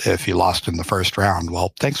 And if you lost in the first round,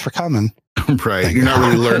 well, thanks for coming. Right. Like, you're not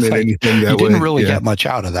really learning anything that way. You didn't really get much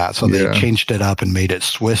out of that. So they changed it up and made it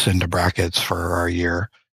Swiss into brackets for our year.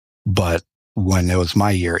 But when it was my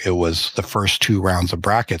year, it was the first 2 rounds of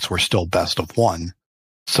brackets were still best of 1.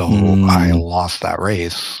 So I lost that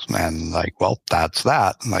race, and like, well, that's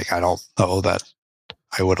that. Like, I don't know that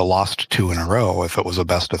I would have lost 2 in a row if it was a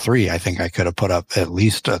best of 3. I think I could have put up at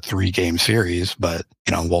least a 3-game series, but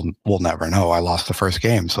we'll never know. I lost the first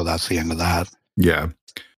game, so that's the end of that. Yeah.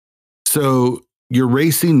 So you're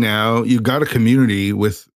racing now. You got a community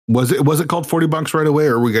with. Was it called 40 Bunks right away,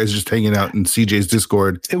 or were you guys just hanging out in CJ's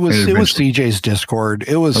Discord? It was CJ's Discord.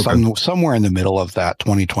 It was somewhere in the middle of that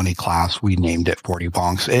 2020 class. We named it 40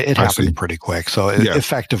 Bunks. It happened pretty quick. So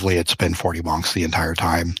effectively, it's been 40 Bunks the entire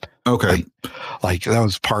time. Okay. Like that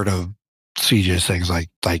was part of CJ's things. Like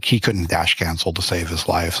he couldn't dash cancel to save his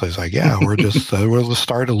life. So he's like, yeah, we're just we'll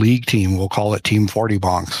start a league team. We'll call it Team 40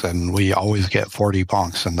 Bunks, and we always get 40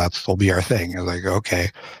 Bunks, and will be our thing. I was like, okay.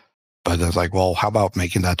 But it's like, well, how about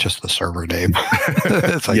making that just the server name?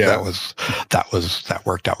 It's like that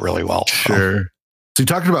worked out really well. Sure. So you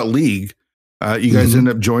talked about League. You guys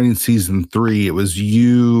ended up joining season 3. It was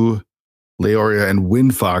you, Leoria, and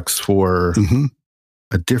Windfox for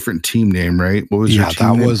a different team name, right? What was your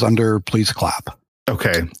team name? Was under Please Clap.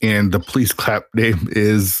 Okay, and the Please Clap name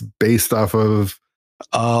is based off of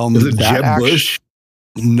is it Jeb Bush?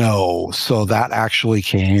 No. So that actually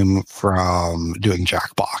came from doing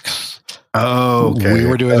Jackbox. Oh, okay. We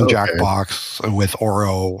were doing Jackbox with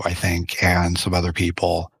Oro, I think, and some other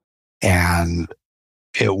people. And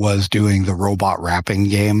it was doing the robot rapping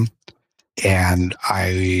game. And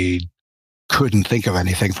I couldn't think of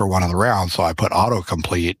anything for one of the rounds. So I put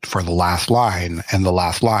autocomplete for the last line. And the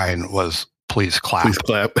last line was, please clap. Please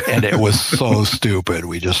clap. And it was so stupid.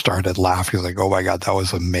 We just started laughing like, oh my God, that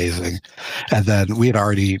was amazing. And then we had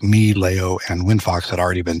already, me, Leo, and Winfox had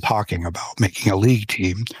already been talking about making a league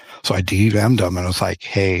team. So I DM'd them and I was like,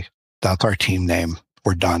 hey, that's our team name.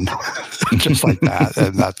 We're done. Just like that.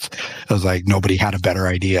 And it was like, nobody had a better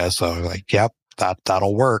idea. So like, yep,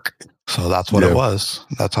 that'll work. So that's what it was.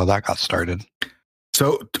 That's how that got started.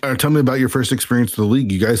 So tell me about your first experience with the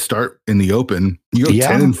league. You guys start in the open. You go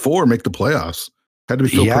 10-4, make the playoffs. Had to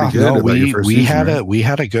feel pretty good about your first season. We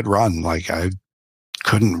had a good run. Like I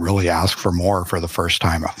couldn't really ask for more for a first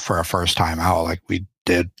time out. Like we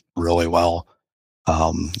did really well.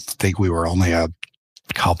 I think we were only a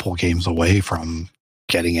couple games away from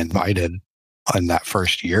getting invited in that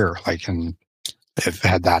first year. Like, and if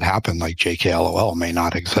had that happened, like JKLOL may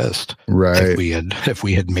not exist. Right. If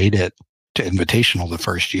we had made it to Invitational the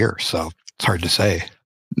first year. So it's hard to say.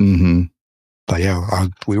 Mm-hmm. But yeah,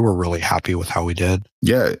 we were really happy with how we did.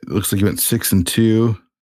 Yeah, it looks like you went 6-2.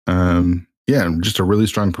 Yeah, just a really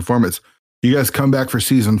strong performance. You guys come back for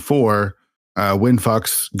season 4.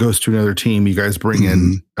 Winfox goes to another team. You guys bring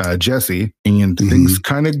in Jesse, and things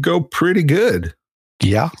kind of go pretty good.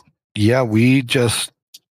 Yeah. Yeah, we just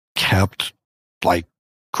kept like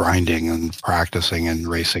grinding and practicing and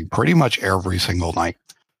racing pretty much every single night,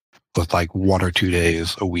 with like 1 or 2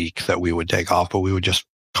 days a week that we would take off, but we would just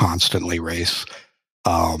constantly race.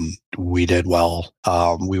 We did well.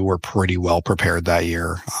 We were pretty well prepared that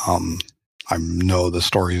year. I know the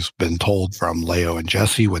story's been told from Leo and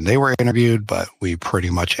Jesse when they were interviewed, but we pretty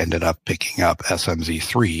much ended up picking up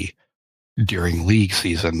SMZ3 during league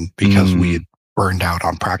season because we had burned out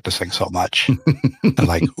on practicing so much. And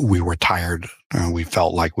like we were tired and we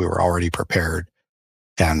felt like we were already prepared.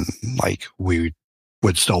 And like we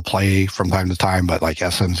would still play from time to time, but like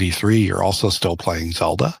SMZ3, you're also still playing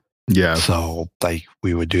Zelda. Yeah. So like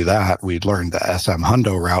we would do that. We'd learn the SM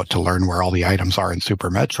Hundo route to learn where all the items are in Super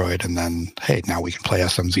Metroid. And then, hey, now we can play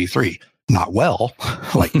SMZ3. Not well,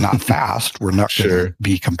 like not fast. We're not going to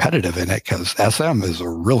be competitive in it because SM is a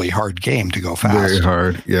really hard game to go fast. Very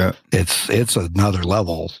hard. Yeah. It's another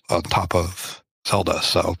level on top of Zelda.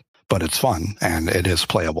 So, but it's fun and it is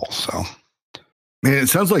playable. So. Man, it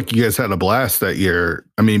sounds like you guys had a blast that year.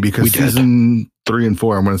 I mean, because season 3 and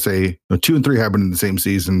 4, I'm going to say 2 and 3 happened in the same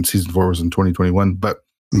season. Season 4 was in 2021, but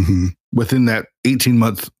within that 18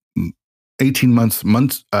 months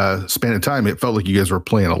span of time, it felt like you guys were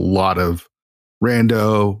playing a lot of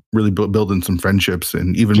rando, really building some friendships,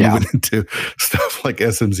 and even moving into stuff like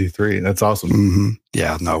SMZ3. That's awesome.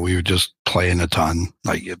 Yeah, no, we were just playing a ton.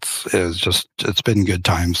 Like it's been good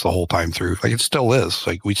times the whole time through. Like it still is.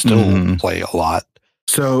 Like we still play a lot.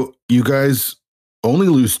 So you guys only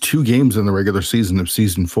lose 2 games in the regular season of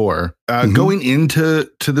season 4. Going into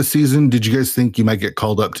the season, did you guys think you might get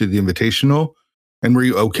called up to the Invitational? And were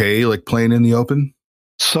you okay, like playing in the open?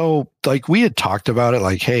 So like we had talked about it,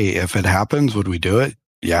 like, hey, if it happens, would we do it?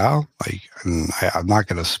 Yeah. Like, and I'm not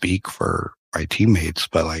going to speak for my teammates,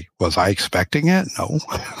 but like, was I expecting it? No.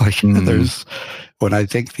 Like when I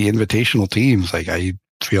think the Invitational teams, like I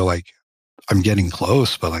feel like I'm getting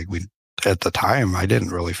close, but like at the time, I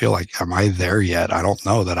didn't really feel like, am I there yet? I don't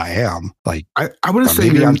know that I am. Like, I would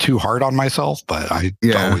say maybe I'm too hard on myself, but I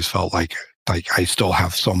always felt like I still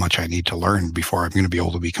have so much I need to learn before I'm going to be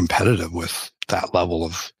able to be competitive with that level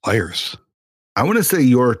of players. I want to say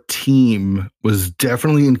your team was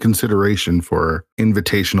definitely in consideration for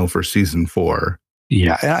Invitational for season 4.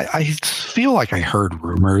 Yeah, and I feel like I heard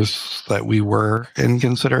rumors that we were in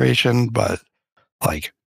consideration, but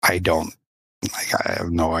like I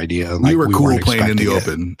have no idea. Like, we were cool playing in the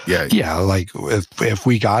open. Yeah. Like if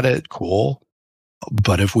we got it, cool.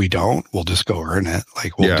 But if we don't, we'll just go earn it.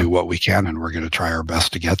 Like we'll do what we can, and we're going to try our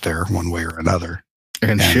best to get there one way or another.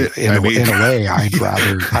 And shit, in a way, I'd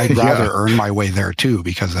rather earn my way there too,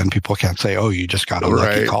 because then people can't say, "Oh, you just got a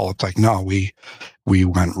lucky call." It's like, no, we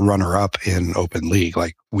went runner up in open league.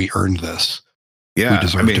 Like we earned this. Yeah, we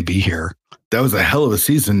deserve to be here. That was a hell of a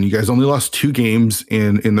season. You guys only lost 2 games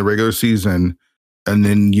in the regular season, and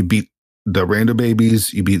then you beat the Rando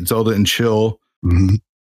Babies. You beat Zelda and Chill.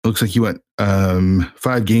 Looks like you went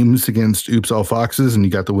 5 games against Oops All Foxes, and you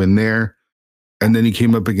got the win there. And then you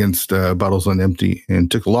came up against Bottles on Empty and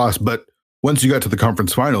took a loss. But once you got to the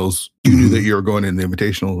conference finals, you knew that you were going in the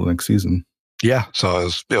Invitational the next season. Yeah. So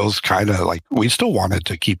it was kind of like, we still wanted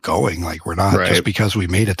to keep going. Like, we're not just because we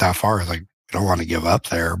made it that far, it's like, we don't want to give up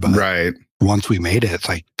there. But once we made it, it's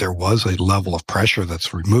like, there was a level of pressure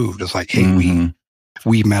that's removed. It's like, hey,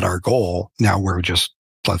 we met our goal. Now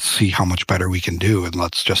let's see how much better we can do. And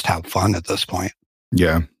let's just have fun at this point.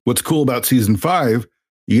 Yeah. What's cool about season 5,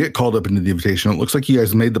 you get called up into the Invitational. It looks like you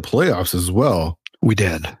guys made the playoffs as well. We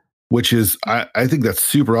did. Which is, I think that's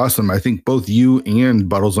super awesome. I think both you and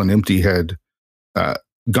Bottles on Empty had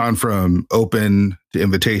gone from open to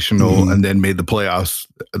invitational and then made the playoffs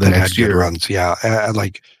the next year. Runs, yeah. And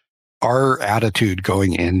like, our attitude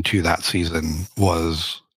going into that season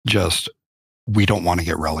was just, we don't want to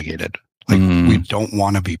get relegated. Like, we don't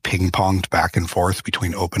want to be ping-ponged back and forth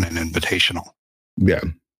between open and invitational. Yeah.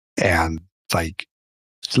 And like,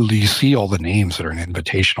 so you see all the names that are in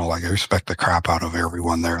invitational. Like, I respect the crap out of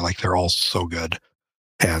everyone there. Like, they're all so good.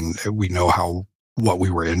 And we know what we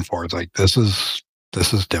were in for. It's like, this is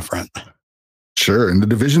different. Sure. And the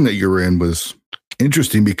division that you were in was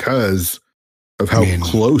interesting because of how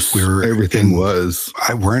close everything was.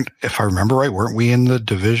 If I remember right, weren't we in the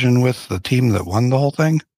division with the team that won the whole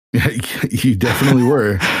thing? Yeah, you definitely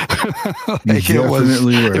were.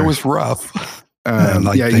 It was rough.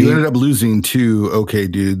 You ended up losing to OK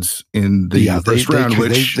Dudes in the first round,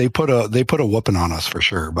 which they put a whooping on us for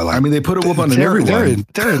sure. But like, they put a whooping on everyone.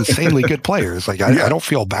 They're insanely good players. Like, I don't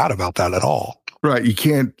feel bad about that at all. Right? You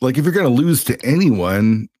can't, like, if you're going to lose to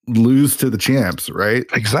anyone, lose to the champs, right?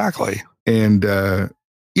 Exactly. And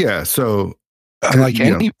so like,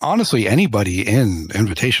 honestly, anybody in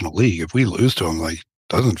Invitational League, if we lose to them, like,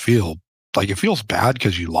 doesn't feel like, it feels bad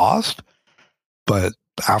because you lost, but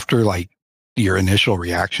after like your initial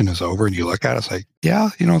reaction is over and you look at it, it's like, yeah,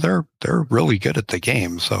 they're really good at the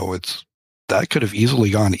game. So that could have easily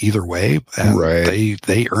gone either way, and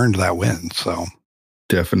they earned that win. So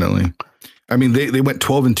definitely. I mean, they went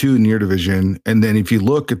 12-2 in your division, and then if you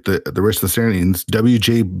look at the rest of the standings,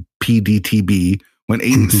 WJPDTB went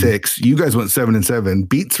 8-6. You guys went 7-7.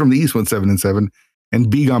 Beats from the East went 7-7, and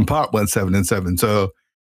Big on Pop went 7-7. So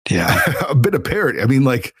yeah, a bit of parity. I mean,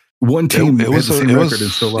 like, one team had the same record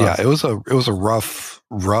and still lost. Yeah, it was a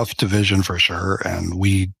rough division for sure, and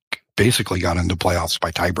we basically got into playoffs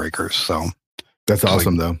by tiebreakers. So that's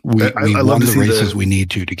awesome, though. We won the races we need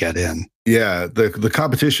to get in. Yeah, the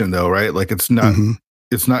competition, though, right? Like, it's not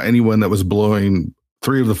anyone that was blowing.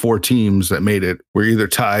 3 of the 4 teams that made it were either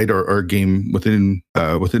tied or a game within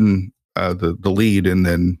the lead, and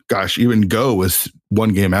then even Go was 1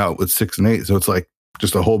 game out with 6-8. So it's like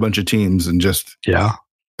just a whole bunch of teams, and just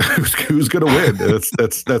who's going to win?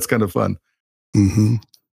 That's kind of fun.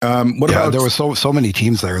 What about, there was so many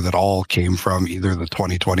teams there that all came from either the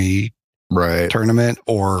 2020 tournament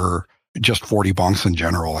or just 40 bonks in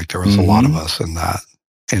general. Like, there was a lot of us in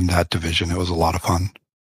that division. It was a lot of fun.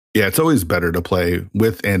 Yeah, it's always better to play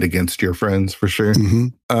with and against your friends, for sure.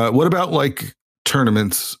 What about like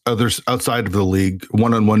tournaments, others outside of the league,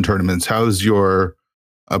 one-on-one tournaments? How's your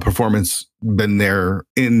performance been there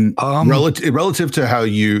in relative to how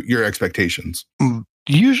your expectations?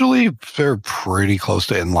 Usually they're pretty close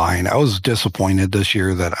to in line. I was disappointed this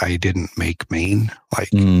year that I didn't make main,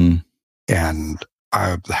 and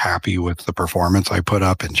I'm happy with the performance I put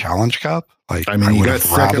up in Challenge Cup. Like, I would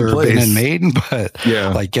have rather been in main, but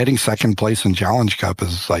like, getting second place in Challenge Cup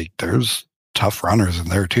is like, there's tough runners in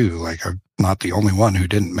there too. Like, I'm not the only one who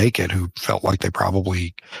didn't make it, who felt like they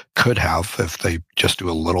probably could have if they just do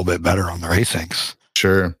a little bit better on their asyncs.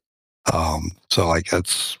 Sure. So like,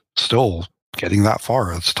 it's still getting that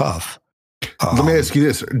far. It's tough. Let me ask you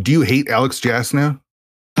this: do you hate Alex Jass now?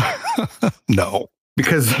 No,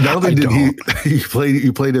 because not only did you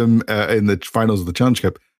played him in the finals of the Challenge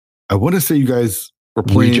Cup. I want to say you guys were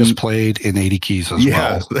playing. We just played in 80 keys as well.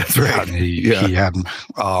 Yeah, that's right. He had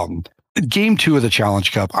game 2 of the Challenge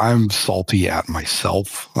Cup. I'm salty at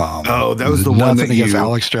myself. That was the one that against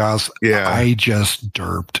Alex Jass. Yeah, I just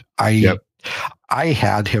derped. I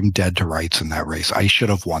had him dead to rights in that race. I should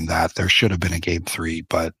have won that. There should have been a game 3,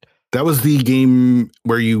 but that was the game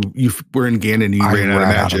where you were in Gannon and you ran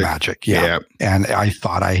out of magic. Yeah. And I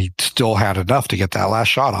thought I still had enough to get that last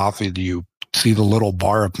shot off. And you see the little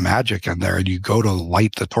bar of magic in there, and you go to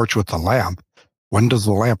light the torch with the lamp. When does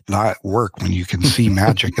the lamp not work when you can see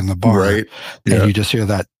magic in the bar? Right. And you just hear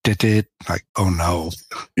that dit, like, oh no.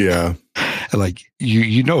 Yeah. Like,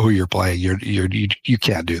 you know who you're playing. You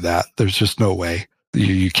can't do that. There's just no way.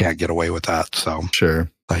 You can't get away with that. So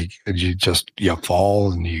sure. Like, you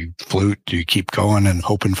fall and you flute, you keep going and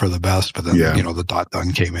hoping for the best. But then, the dot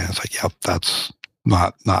done came in. It's like, yep, that's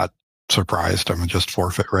not surprised. I'm just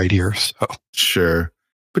forfeit right here. So sure.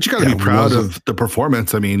 But you got to be proud of the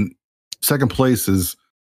performance. I mean, second place is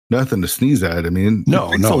nothing to sneeze at. I mean,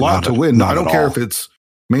 No, it takes a lot to win. I don't care if it's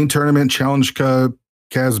main tournament, Challenge Cup,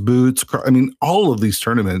 Cas Boots. I mean, all of these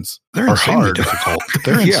tournaments they're are insanely hard. difficult.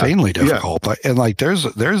 They're insanely difficult. But and like there's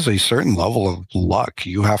a certain level of luck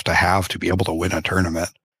you have to be able to win a tournament.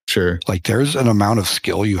 Sure. Like there's an amount of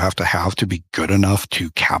skill you have to be good enough to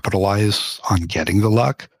capitalize on getting the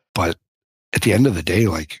luck. But at the end of the day,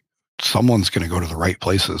 like someone's going to go to the right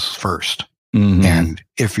places first. Mm-hmm. And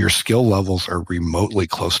if your skill levels are remotely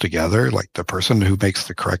close together, like the person who makes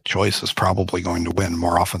the correct choice is probably going to win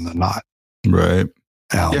more often than not. Right.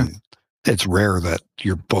 It's rare that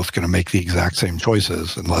you're both going to make the exact same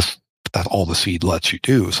choices unless that all the seed lets you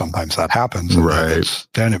do. Sometimes that happens. And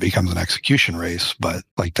then it becomes an execution race. But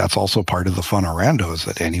like that's also part of the fun of rando is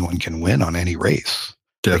that anyone can win on any race.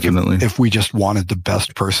 Definitely. Like if we just wanted the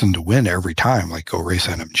best person to win every time, like go race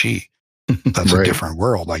NMG, that's a different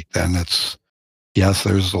world. Like then it's, yes,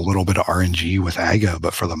 there's a little bit of RNG with AGA,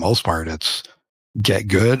 but for the most part, it's get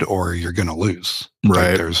good or you're going to lose. Right.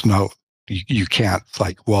 Like there's no, you can't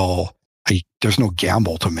like, well, there's no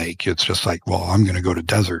gamble to make. It's just like, well, I'm going to go to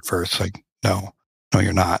desert first. Like, no,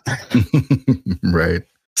 you're not. Right.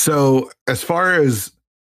 So as far as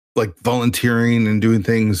like volunteering and doing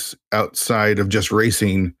things outside of just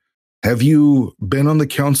racing, have you been on the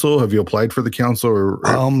council? Have you applied for the council? Or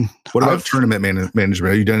what about tournament management?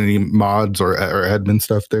 Have you done any mods or admin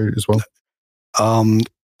stuff there as well?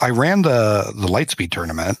 I ran the Lightspeed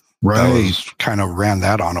tournament. Right. Kind of ran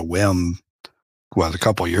that on a whim. Was a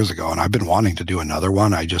couple of years ago, and I've been wanting to do another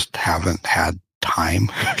one. I just haven't had time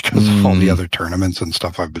because of all the other tournaments and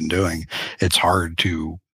stuff I've been doing. It's hard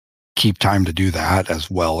to keep time to do that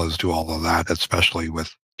as well as do all of that, especially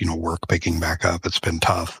with work picking back up. It's been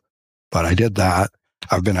tough, but I did that.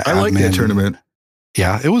 I've been an admin. Like that tournament.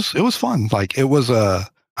 Yeah, it was fun. Like it was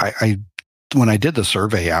I when I did the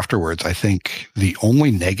survey afterwards, I think the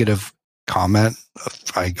only negative comment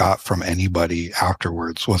I got from anybody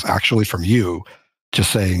afterwards was actually from you,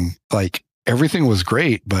 just saying like everything was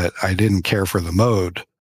great, but I didn't care for the mode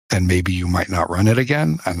and maybe you might not run it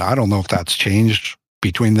again. And I don't know if that's changed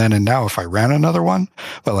between then and now if I ran another one,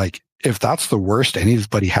 but like if that's the worst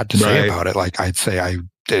anybody had to say about it, like I'd say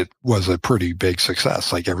it was a pretty big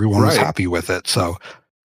success. Like everyone was happy with it. So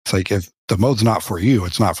it's like if the mode's not for you,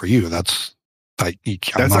 it's not for you. That's like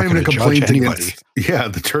that's not even a complaint against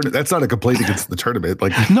the tournament. That's not a complaint against the tournament.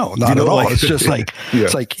 Like no, not at all. Like, it's just like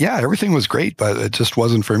it's like everything was great, but it just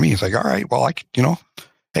wasn't for me. It's like all right, well,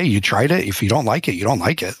 hey, you tried it. If you don't like it, you don't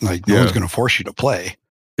like it. Like no one's going to force you to play.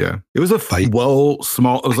 Yeah, it was a It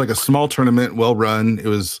was like a small tournament, well run. It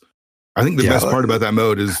was. I think the best part about that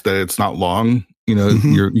mode is that it's not long.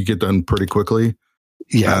 You get done pretty quickly.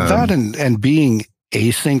 Yeah, that and being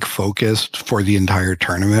async focused for the entire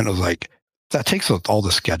tournament was like. That takes all the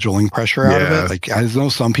scheduling pressure out of it. Like I know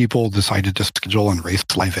some people decided to schedule and race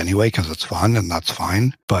live anyway because it's fun and that's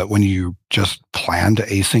fine. But when you just plan to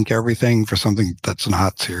async everything for something that's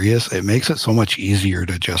not serious, it makes it so much easier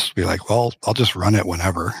to just be like, well, I'll just run it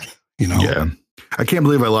whenever, Yeah. I can't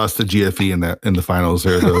believe I lost to GFE in the finals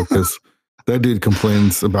there though, because that dude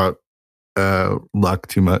complains about luck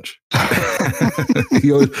too much.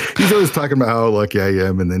 He's always talking about how lucky I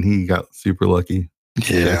am, and then he got super lucky.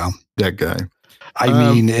 Yeah, that guy.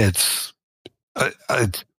 I mean, it's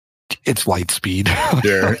light speed.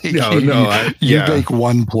 Yeah, you make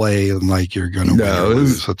one play and like you're gonna win or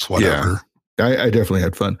lose. It's whatever. Yeah, I definitely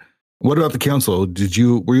had fun. What about the council?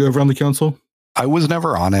 Were you ever on the council? I was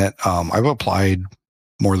never on it. I've applied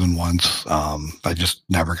more than once. I just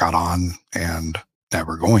never got on and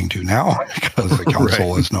never going to now because the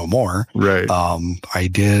council is no more. Right. I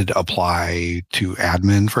did apply to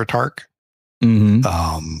admin for TARC.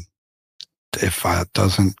 Mm-hmm. If that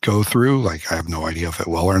doesn't go through, like I have no idea if it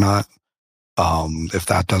will or not. If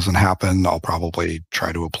that doesn't happen, I'll probably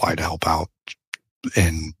try to apply to help out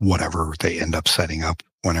in whatever they end up setting up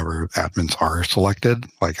whenever admins are selected.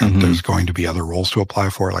 Like there's going to be other roles to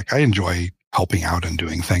apply for. Like I enjoy helping out and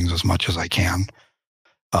doing things as much as I can.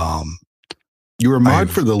 You were a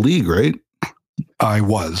mod for the league, right? I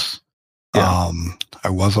was. Yeah. I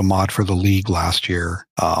was a mod for the league last year.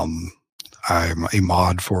 I'm a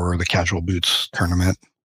mod for the Casual Boots tournament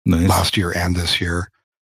last year and this year.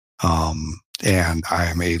 And I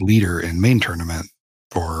am a leader in main tournament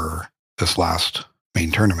for this last main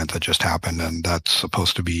tournament that just happened. And that's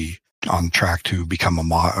supposed to be on track to become a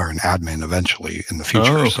mod or an admin eventually in the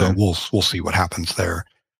future. Oh, okay. So we'll see what happens there.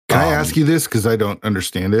 Can I ask you this? Because I don't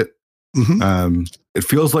understand it. Mm-hmm. It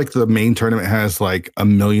feels like the main tournament has like a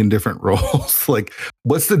million different roles. Like,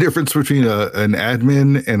 what's the difference between an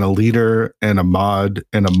admin and a leader and a mod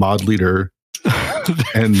leader?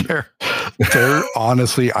 And there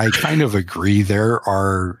honestly, I kind of agree. There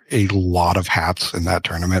are a lot of hats in that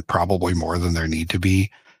tournament, probably more than there need to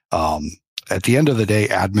be. At the end of the day,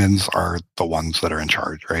 admins are the ones that are in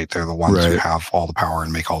charge, right? They're the ones who have all the power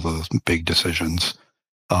and make all those big decisions.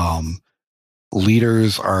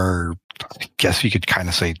 Leaders are, I guess you could kind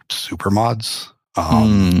of say, super mods.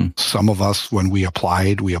 Some of us, when we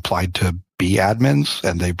applied to be admins,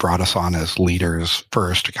 and they brought us on as leaders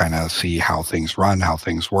first to kind of see how things run, how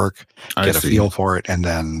things work, get a feel for it. And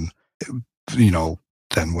then,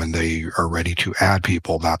 then when they are ready to add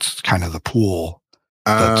people, that's kind of the pool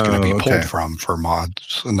that's going to be pulled from for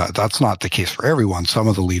mods. And that's not the case for everyone. Some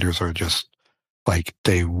of the leaders are just like,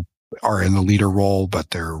 they are in the leader role, but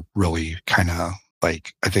they're really kind of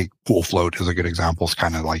like, I think Pool Float is a good example. It's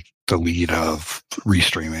kind of like the lead of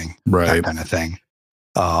restreaming, that kind of thing.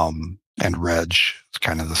 And Reg is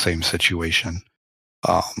kind of the same situation.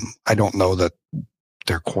 I don't know that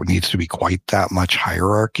there needs to be quite that much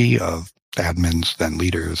hierarchy of admins than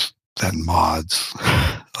leaders than mods.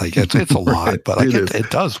 Like it's a lot, but like it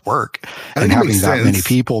does work. And having that many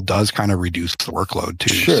people does kind of reduce the workload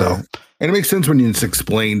too. Sure. So, and it makes sense when it's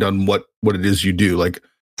explained on what it is you do. Like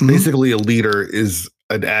basically a leader is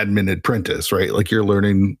an admin apprentice, right? Like you're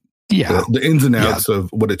learning the ins and outs of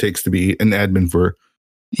what it takes to be an admin for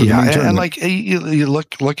the main tournament. And like you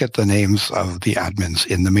look at the names of the admins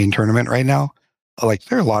in the main tournament right now. Like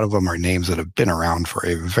there are a lot of them are names that have been around for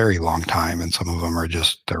a very long time, and some of them are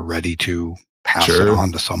just they're ready to pass it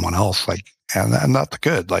on to someone else. Like and that's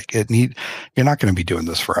good. Like you're not going to be doing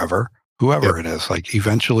this forever. Whoever it is, like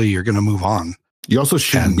eventually you're going to move on. You also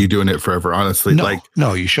shouldn't be doing it forever, honestly.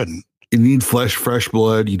 No, you shouldn't. You need fresh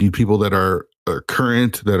blood. You need people that are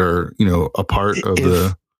current, that are a part of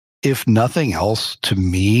the. If nothing else, to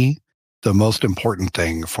me, the most important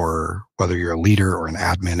thing for whether you're a leader or an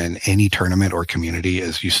admin in any tournament or community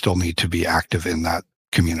is you still need to be active in that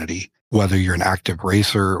community. Whether you're an active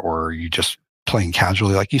racer or you just playing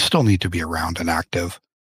casually, like you still need to be around and active.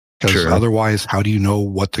 Because otherwise, how do you know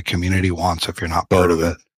what the community wants if you're not part of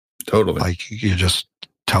it? Totally. Like you're just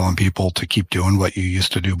telling people to keep doing what you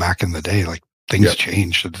used to do back in the day. Like things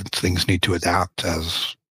change. Things need to adapt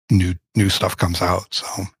as new stuff comes out. So.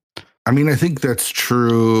 I mean, I think that's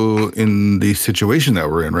true in the situation that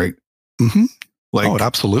we're in, right? Mm-hmm. Like, it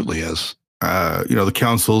absolutely is. The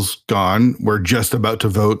council's gone. We're just about to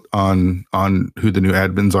vote on who the new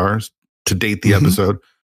admins are to date the episode.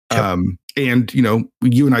 And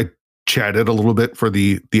you and I chatted a little bit for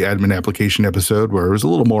the admin application episode where it was a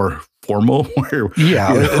little more formal.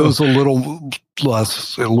 It was a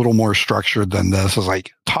little more structured than this. It's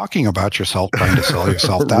like talking about yourself, trying to sell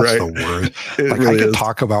yourself. That's the word. I could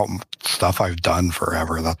talk about stuff I've done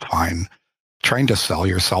forever. That's fine. Trying to sell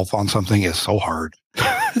yourself on something is so hard.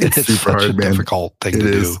 It's super such hard, a difficult thing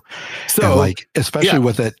to do. So, and especially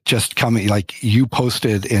with it just coming, like you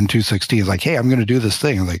posted in 216, like, hey, I'm going to do this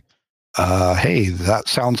thing. I'm like, hey, that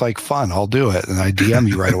sounds like fun. I'll do it. And I DM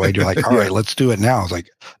you right away. You're like, all right, let's do it now. I was like,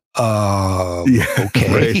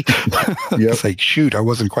 okay. It's like, shoot, I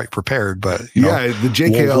wasn't quite prepared, but the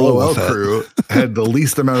JKLOL crew had the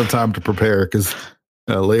least amount of time to prepare because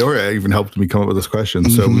Leora even helped me come up with this question.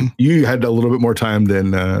 So you had a little bit more time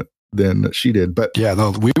than she did. But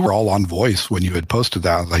we were all on voice when you had posted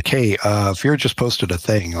that. Like, hey, Fear just posted a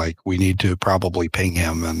thing. Like, we need to probably ping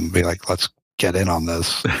him and be like, let's get in on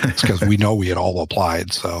this. It's because we know we had all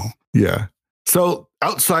applied. So So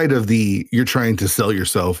outside of you're trying to sell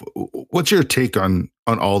yourself, what's your take on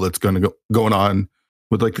all that's going on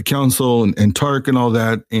with like the council and Tark and all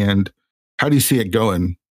that? And how do you see it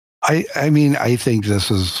going? I mean, I think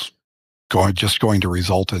this is going to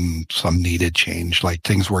result in some needed change. Like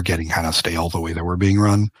things were getting kind of stale the way they were being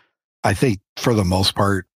run. I think for the most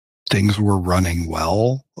part, things were running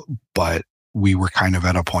well, but we were kind of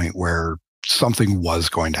at a point where something was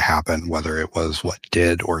going to happen, whether it was what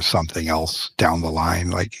did or something else down the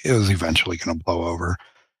line. Like it was eventually going to blow over.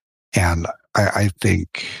 And I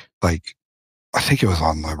think it was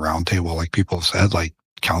on the roundtable, like people said, like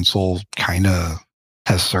council kind of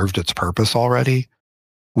has served its purpose already.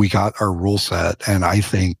 We got our rule set, and I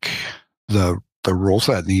think the rule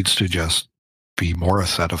set needs to just be more a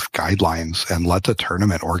set of guidelines and let the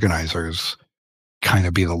tournament organizers kind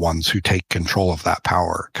of be the ones who take control of that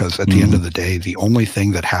power. Because at the end of the day, the only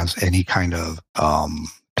thing that has any kind of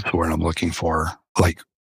what I'm looking for, like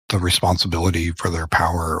the responsibility for their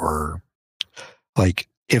power, or like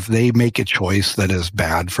if they make a choice that is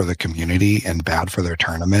bad for the community and bad for their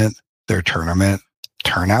tournament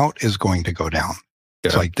turnout is going to go down.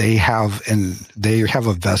 It's like they have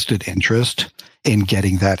a vested interest in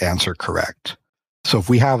getting that answer correct. So if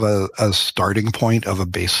we have a starting point of a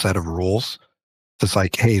base set of rules, it's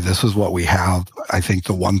like, hey, this is what we have. I think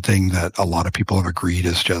the one thing that a lot of people have agreed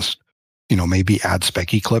is just, maybe add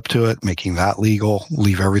Specky Clip to it, making that legal,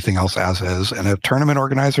 leave everything else as is. And if tournament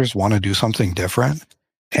organizers want to do something different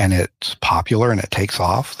and it's popular and it takes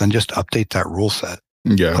off, then just update that rule set.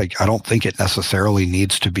 Yeah. Like, I don't think it necessarily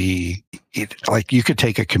needs to be like, you could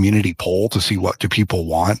take a community poll to see what do people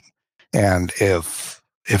want. And if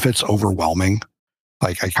it's overwhelming,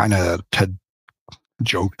 like I kind of had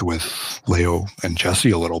joked with Leo and Jesse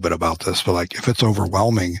a little bit about this, but like if it's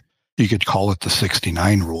overwhelming, you could call it the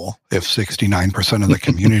 69 rule. If 69% of the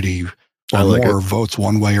community or more votes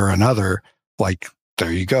one way or another, like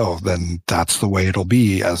there you go. Then that's the way it'll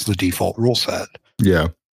be as the default rule set. Yeah.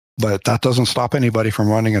 But that doesn't stop anybody from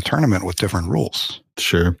running a tournament with different rules.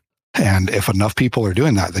 Sure. And if enough people are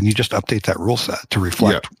doing that, then you just update that rule set to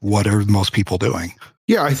reflect what are most people doing.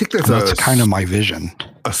 Yeah, I think that's kind of my vision.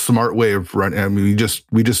 A smart way of running. I mean,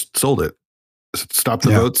 we just sold it. Stop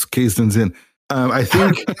the votes. Kaesden's in. I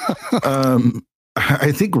think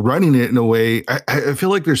I think running it in a way. I feel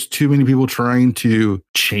like there's too many people trying to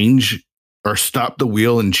change or stop the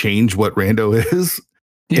wheel and change what rando is.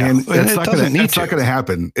 Yeah, and it's not going to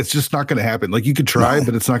happen. It's just not going to happen. Like you could try,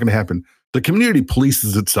 but it's not going to happen. The community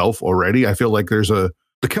polices itself already. I feel like the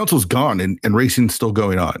council's gone and racing's still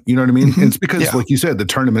going on. You know what I mean? Mm-hmm. And it's because, like you said, the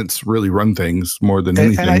tournaments really run things more than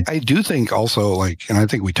anything. And I do think also, like, and I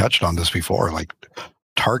think we touched on this before, like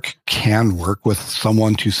TARC can work with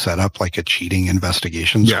someone to set up like a cheating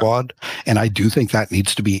investigation squad. And I do think that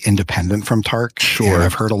needs to be independent from TARC. Sure. And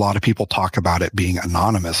I've heard a lot of people talk about it being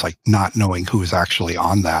anonymous, like not knowing who is actually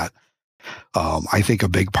on that. I think a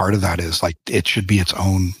big part of that is like it should be its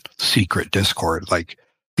own secret Discord. Like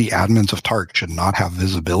the admins of TARC should not have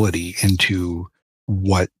visibility into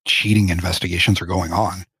what cheating investigations are going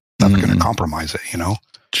on. That's going to compromise it,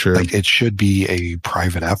 Sure. Like it should be a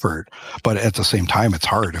private effort, but at the same time, it's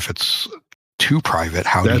hard if it's too private.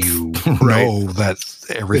 How do you know that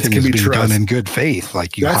everything is being done in good faith?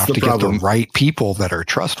 Like you have to get the right people that are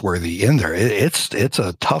trustworthy in there. It's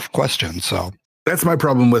a tough question. So that's my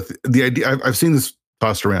problem with the idea. I've seen this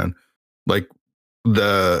tossed around, like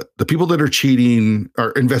the people that are cheating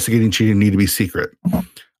or investigating cheating need to be secret. Right.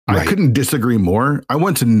 I couldn't disagree more. I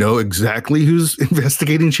want to know exactly who's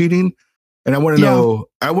investigating cheating. And I want to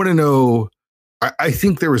know, I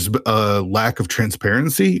think there was a lack of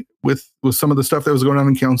transparency with some of the stuff that was going on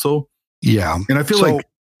in council. Yeah. And I feel like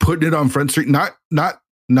putting it on Front Street, not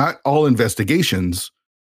all investigations,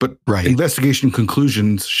 but investigation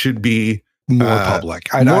conclusions should be more public.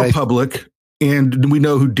 Public. And we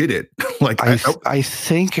know who did it. Like I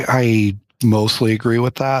think I mostly agree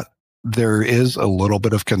with that. There is a little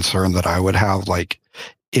bit of concern that I would have, like,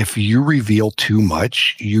 if you reveal too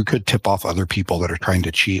much, you could tip off other people that are trying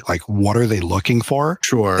to cheat. Like, what are they looking for?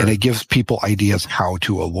 Sure. And it gives people ideas how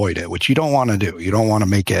to avoid it, which you don't want to do. You don't want to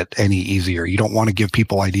make it any easier. You don't want to give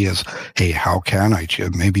people ideas. Hey, how can I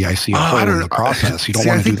cheat? Maybe I see a hole in the process. You don't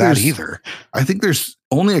want to do that either. I think there's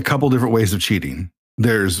only a couple different ways of cheating.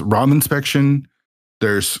 There's ROM inspection.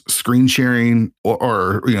 There's screen sharing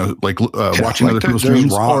or watching other people's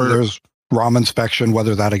streams. There's ROM inspection,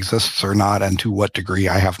 whether that exists or not, and to what degree,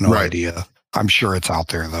 I have no idea. I'm sure it's out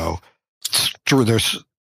there, though. It's true. There's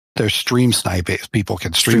stream snipe. People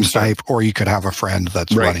can stream snipe, or you could have a friend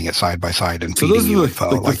that's running it side by side and feeding you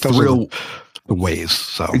info. Those are the ways.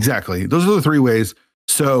 So exactly, those are the three ways.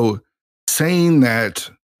 So saying that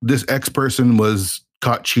this X person was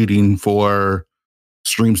caught cheating for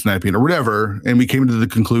stream sniping or whatever, and we came to the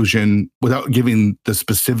conclusion without giving the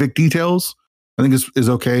specific details, I think is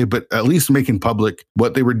okay, but at least making public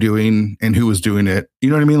what they were doing and who was doing it. You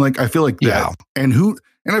know what I mean? Like, I feel like that. And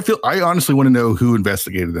I honestly want to know who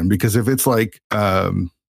investigated them, because if it's like, I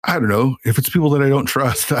don't know, if it's people that I don't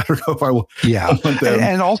trust, I don't know if I will. Yeah. Want them.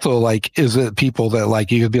 And also, like, is it people that,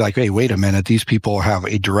 like, you could be like, hey, wait a minute, these people have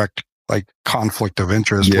a direct, like, conflict of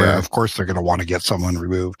interest where, of course, they're going to want to get someone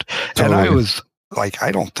removed. Totally. And I was like,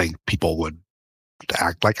 I don't think people would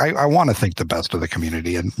act like I want to think the best of the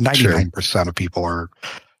community, and 99% of people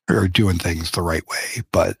are doing things the right way.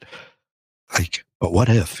 But what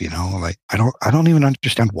if, like, I don't even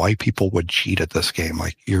understand why people would cheat at this game.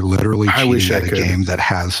 Like, you're literally cheating at a game that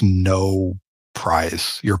has no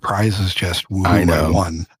prize. Your prize is just woo, I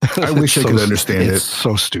won. I wish I could understand it. It's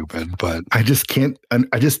so stupid, but I just can't.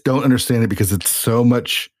 I just don't understand it because it's so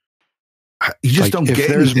much. You just don't get it. If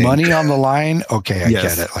there's money on the line, okay, I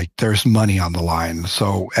get it. Like, there's money on the line.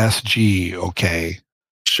 So SG, okay.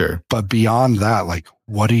 Sure. But beyond that, like,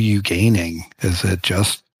 what are you gaining? Is it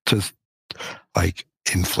just to, like,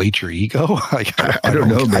 inflate your ego? Like, I don't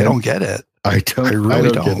know, man. I don't get it. I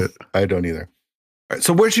don't get it. I don't either. All right,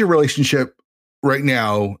 so where's your relationship right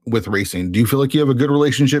now with racing? Do you feel like you have a good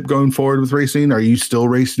relationship going forward with racing? Are you still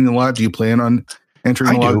racing a lot? Do you plan on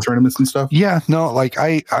entering a lot of tournaments and stuff? Yeah, no, like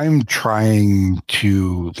I'm trying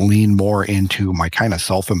to lean more into my kind of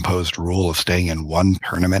self-imposed rule of staying in one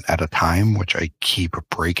tournament at a time, which I keep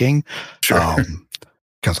breaking. Sure.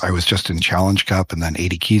 Because I was just in Challenge Cup and then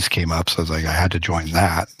 80 Keys came up. So I was like, I had to join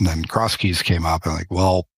that. And then Cross Keys came up and like,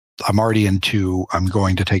 well, I'm already in 2. I'm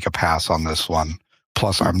going to take a pass on this one.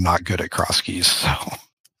 Plus, I'm not good at Cross Keys. So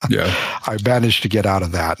yeah, I managed to get out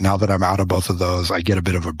of that. Now that I'm out of both of those, I get a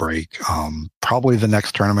bit of a break. Probably the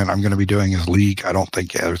next tournament I'm going to be doing is League. I don't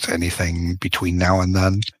think there's anything between now and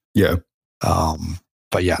then. Yeah.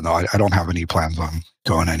 But yeah, no, I don't have any plans on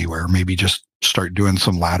going anywhere. Maybe just start doing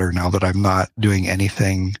some ladder now that I'm not doing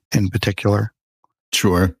anything in particular.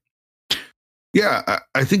 Sure. Yeah,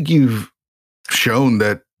 I think you've shown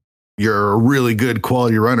that you're a really good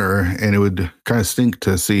quality runner, and it would kind of stink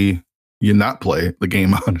to see you not play the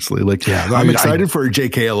game, honestly. Like, yeah, I'm excited for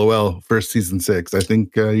JKLOL for season 6. I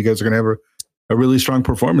think you guys are going to have a really strong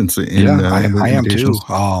performance. I am too.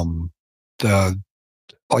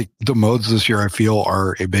 The modes this year, I feel,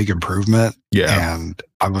 are a big improvement. Yeah. And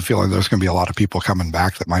I have a feeling there's going to be a lot of people coming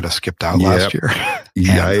back that might have skipped out last year.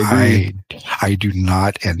 Yeah, I agree. I do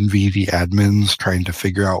not envy the admins trying to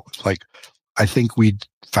figure out, like, I think we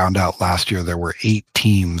found out last year there were 8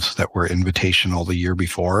 teams that were invitational the year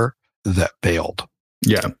before that bailed.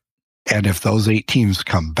 Yeah. And if those 8 teams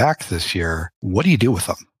come back this year, what do you do with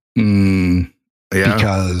them? Yeah.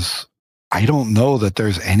 Because I don't know that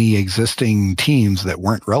there's any existing teams that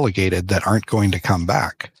weren't relegated that aren't going to come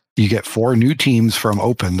back. You get 4 new teams from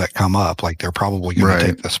Open that come up, like they're probably going to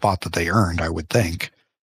take the spot that they earned, I would think.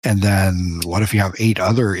 And then what if you have 8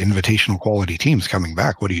 other invitational quality teams coming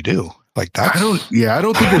back? What do you do? Like that's, I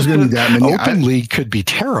don't think there's going to be that many. Open League could be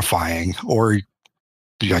terrifying. Or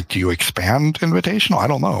do you expand invitational? I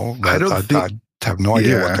don't know. I have no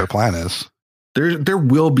idea what their plan is. There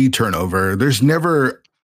will be turnover. There's never.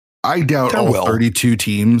 I doubt all 32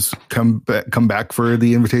 teams come back for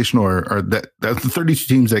the invitational, or that the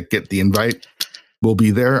 32 teams that get the invite will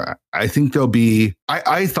be there. I think there'll be.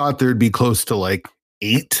 I thought there'd be close to like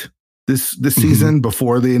 8 this season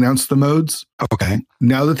before they announced the modes. Okay.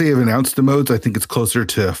 Now that they have announced the modes, I think it's closer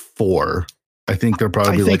to 4. I think there'll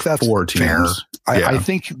probably be like 4 teams. I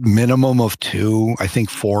think minimum of 2. I think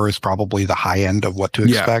 4 is probably the high end of what to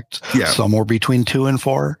expect. Yeah. Somewhere between 2 and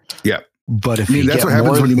 4. Yeah. But if you get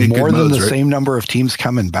more than the same number of teams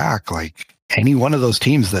coming back, like any one of those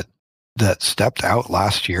teams that stepped out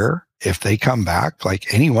last year, if they come back,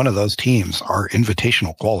 like any one of those teams are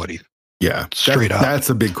invitational quality. Yeah, straight up.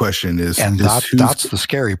 That's a big question. That's the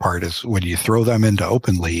scary part is when you throw them into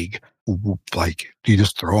Open League, like do you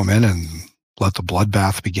just throw them in and let the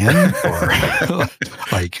bloodbath begin, or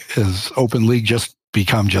like is Open League just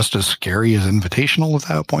become just as scary as invitational at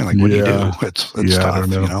that point? Like what do you do? It's tough,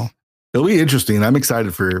 you know. It'll be interesting. I'm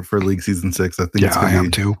excited for League Season 6. I think I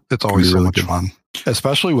am too. It's always so much fun,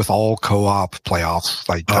 especially with all co-op playoffs.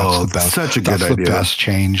 Like that's the best. Such a good idea. That's the best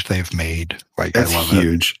change they've made. Like that's I love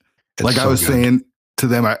huge. It. Like I was saying to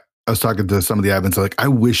them, I was talking to some of the admins. Like I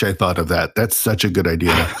wish I thought of that. That's such a good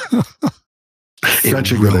idea.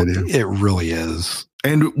 Such a good idea. It really is.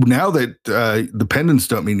 And now that the pendants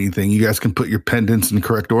don't mean anything, you guys can put your pendants in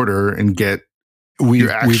correct order and get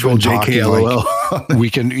your actual JKLOL. Like,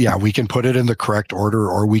 we can put it in the correct order,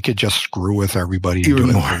 or we could just screw with everybody and do it in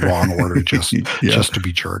the wrong order just to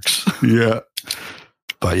be jerks. Yeah.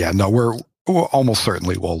 But yeah, no, we'll almost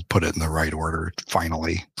certainly will put it in the right order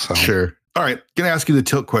finally. So sure. All right. Going to ask you the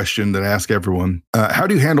tilt question that I ask everyone. How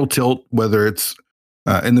do you handle tilt, whether it's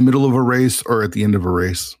in the middle of a race or at the end of a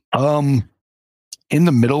race? In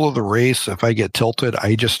the middle of the race, if I get tilted,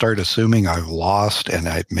 I just start assuming I've lost, and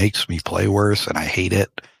it makes me play worse, and I hate it.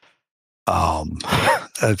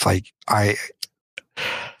 It's like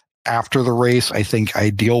after the race, I think I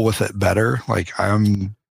deal with it better. Like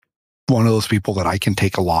I'm one of those people that I can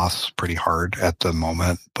take a loss pretty hard at the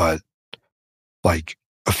moment, but like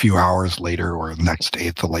a few hours later or the next day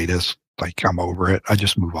at the latest, like I'm over it. I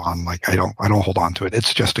just move on. Like I don't hold on to it.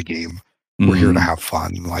 It's just a game. We're here to have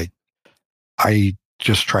fun. Like I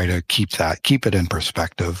just try to keep it in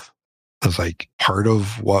perspective. It's like part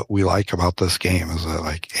of what we like about this game is that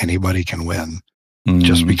like anybody can win.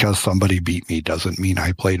 Just because somebody beat me doesn't mean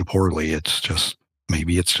I played poorly.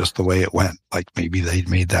 Maybe it's just the way it went. Like maybe they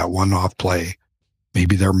made that one-off play.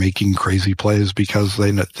 Maybe they're making crazy plays because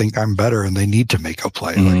they think I'm better and they need to make a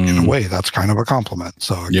play. Like in a way, that's kind of a compliment.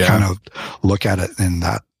 So I kind of look at it in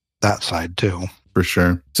that side too. For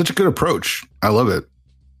sure. Such a good approach. I love it.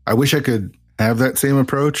 I wish I could have that same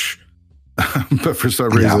approach, but for some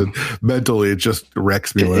reason, mentally, it just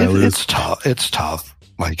wrecks me when I lose. It's tough.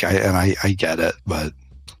 Like I get it, but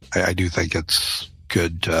I do think it's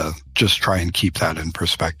good to just try and keep that in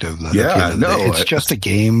perspective. That it's just a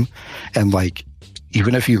game, and like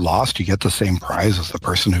even if you lost, you get the same prize as the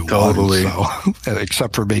person who won. So,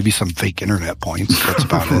 except for maybe some fake internet points. That's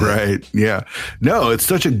about it. Right. Yeah. No, it's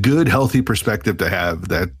such a good, healthy perspective to have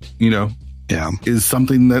that, is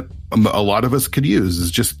something that a lot of us could use,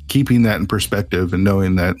 is just keeping that in perspective and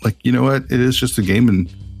knowing that, like, you know what, it is just a game and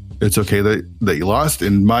it's okay that you lost.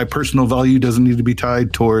 And my personal value doesn't need to be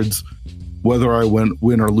tied towards whether I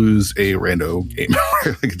win or lose a rando game.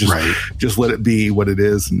 Just let it be what it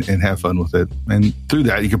is and have fun with it. And through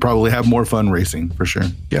that, you could probably have more fun racing for sure.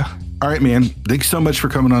 Yeah. All right, man. Thanks so much for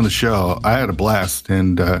coming on the show. I had a blast.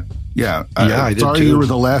 And I did sorry too. You were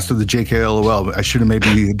the last of the JKLOL, but I should have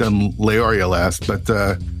maybe done Leoria last, but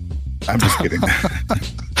I'm just kidding.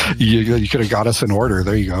 You could have got us in order.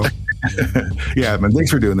 There you go. Yeah, man. Thanks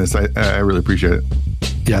for doing this. I really appreciate it.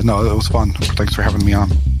 Yeah, no, it was fun. Thanks for having me on.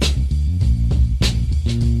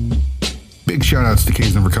 Big shout outs to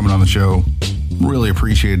Kaesden for coming on the show. Really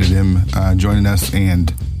appreciated him joining us,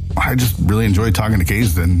 and I just really enjoyed talking to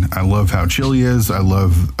Kaesden. I love how chill he is. I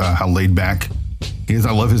love how laid back he is.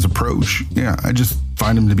 I love his approach. Yeah, I just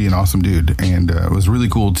find him to be an awesome dude, and it was really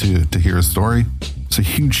cool to hear his story. So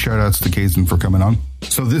huge shout outs to Kaesden for coming on.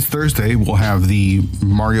 So this Thursday, we'll have the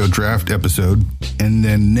Mario Draft episode, and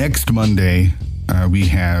then next Monday, we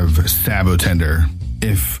have Sabo Tender.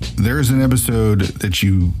 If there's an episode that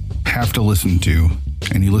you have to listen to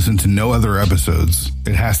and you listen to no other episodes,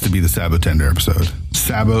 it has to be the Sabo Tender episode.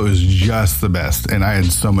 Sabo is just the best, and I had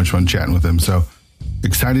so much fun chatting with him. So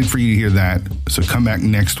excited for you to hear that. So come back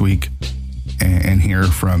next week and hear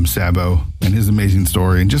from Sabo and his amazing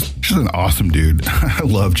story, and just an awesome dude. I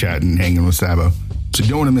love chatting and hanging with Sabo. So you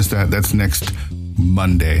don't want to miss that. That's next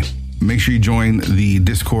Monday. Make sure you join the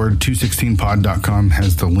Discord. 216pod.com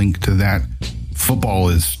has the link to that. Football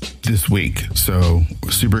is this week, so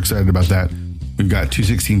super excited about that. We've got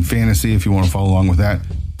 216 Fantasy if you want to follow along with that.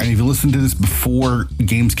 And if you listen to this before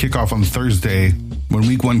games kick off on Thursday, when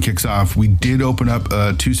week 1 kicks off, we did open up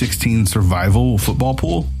a 216 survival football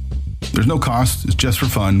pool. There's no cost. It's just for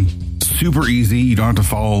fun. Super easy. You don't have to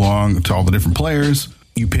follow along to all the different players.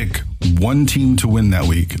 You pick one team to win that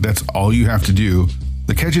week. That's all you have to do.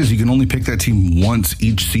 The catch is you can only pick that team once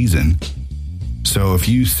each season. So if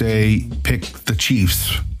you say pick the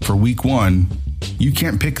Chiefs for week 1, you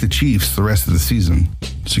can't pick the Chiefs the rest of the season.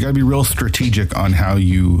 So you got to be real strategic on how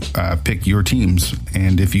you pick your teams.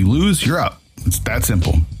 And if you lose, you're out. It's that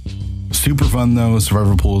simple. Super fun though.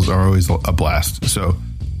 Survivor pools are always a blast. So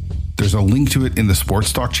there's a link to it in the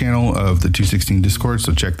Sports Talk channel of the 216 Discord.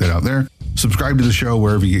 So check that out there. Subscribe to the show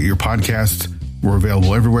wherever you get your podcasts. We're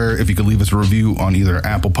available everywhere. If you could leave us a review on either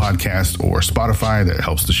Apple Podcasts or Spotify, that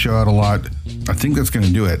helps the show out a lot. I think that's going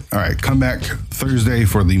to do it. All right, come back Thursday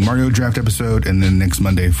for the Mario Draft episode, and then next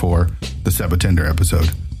Monday for the Sabo Tender episode.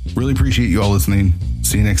 Really appreciate you all listening.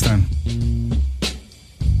 See you next time.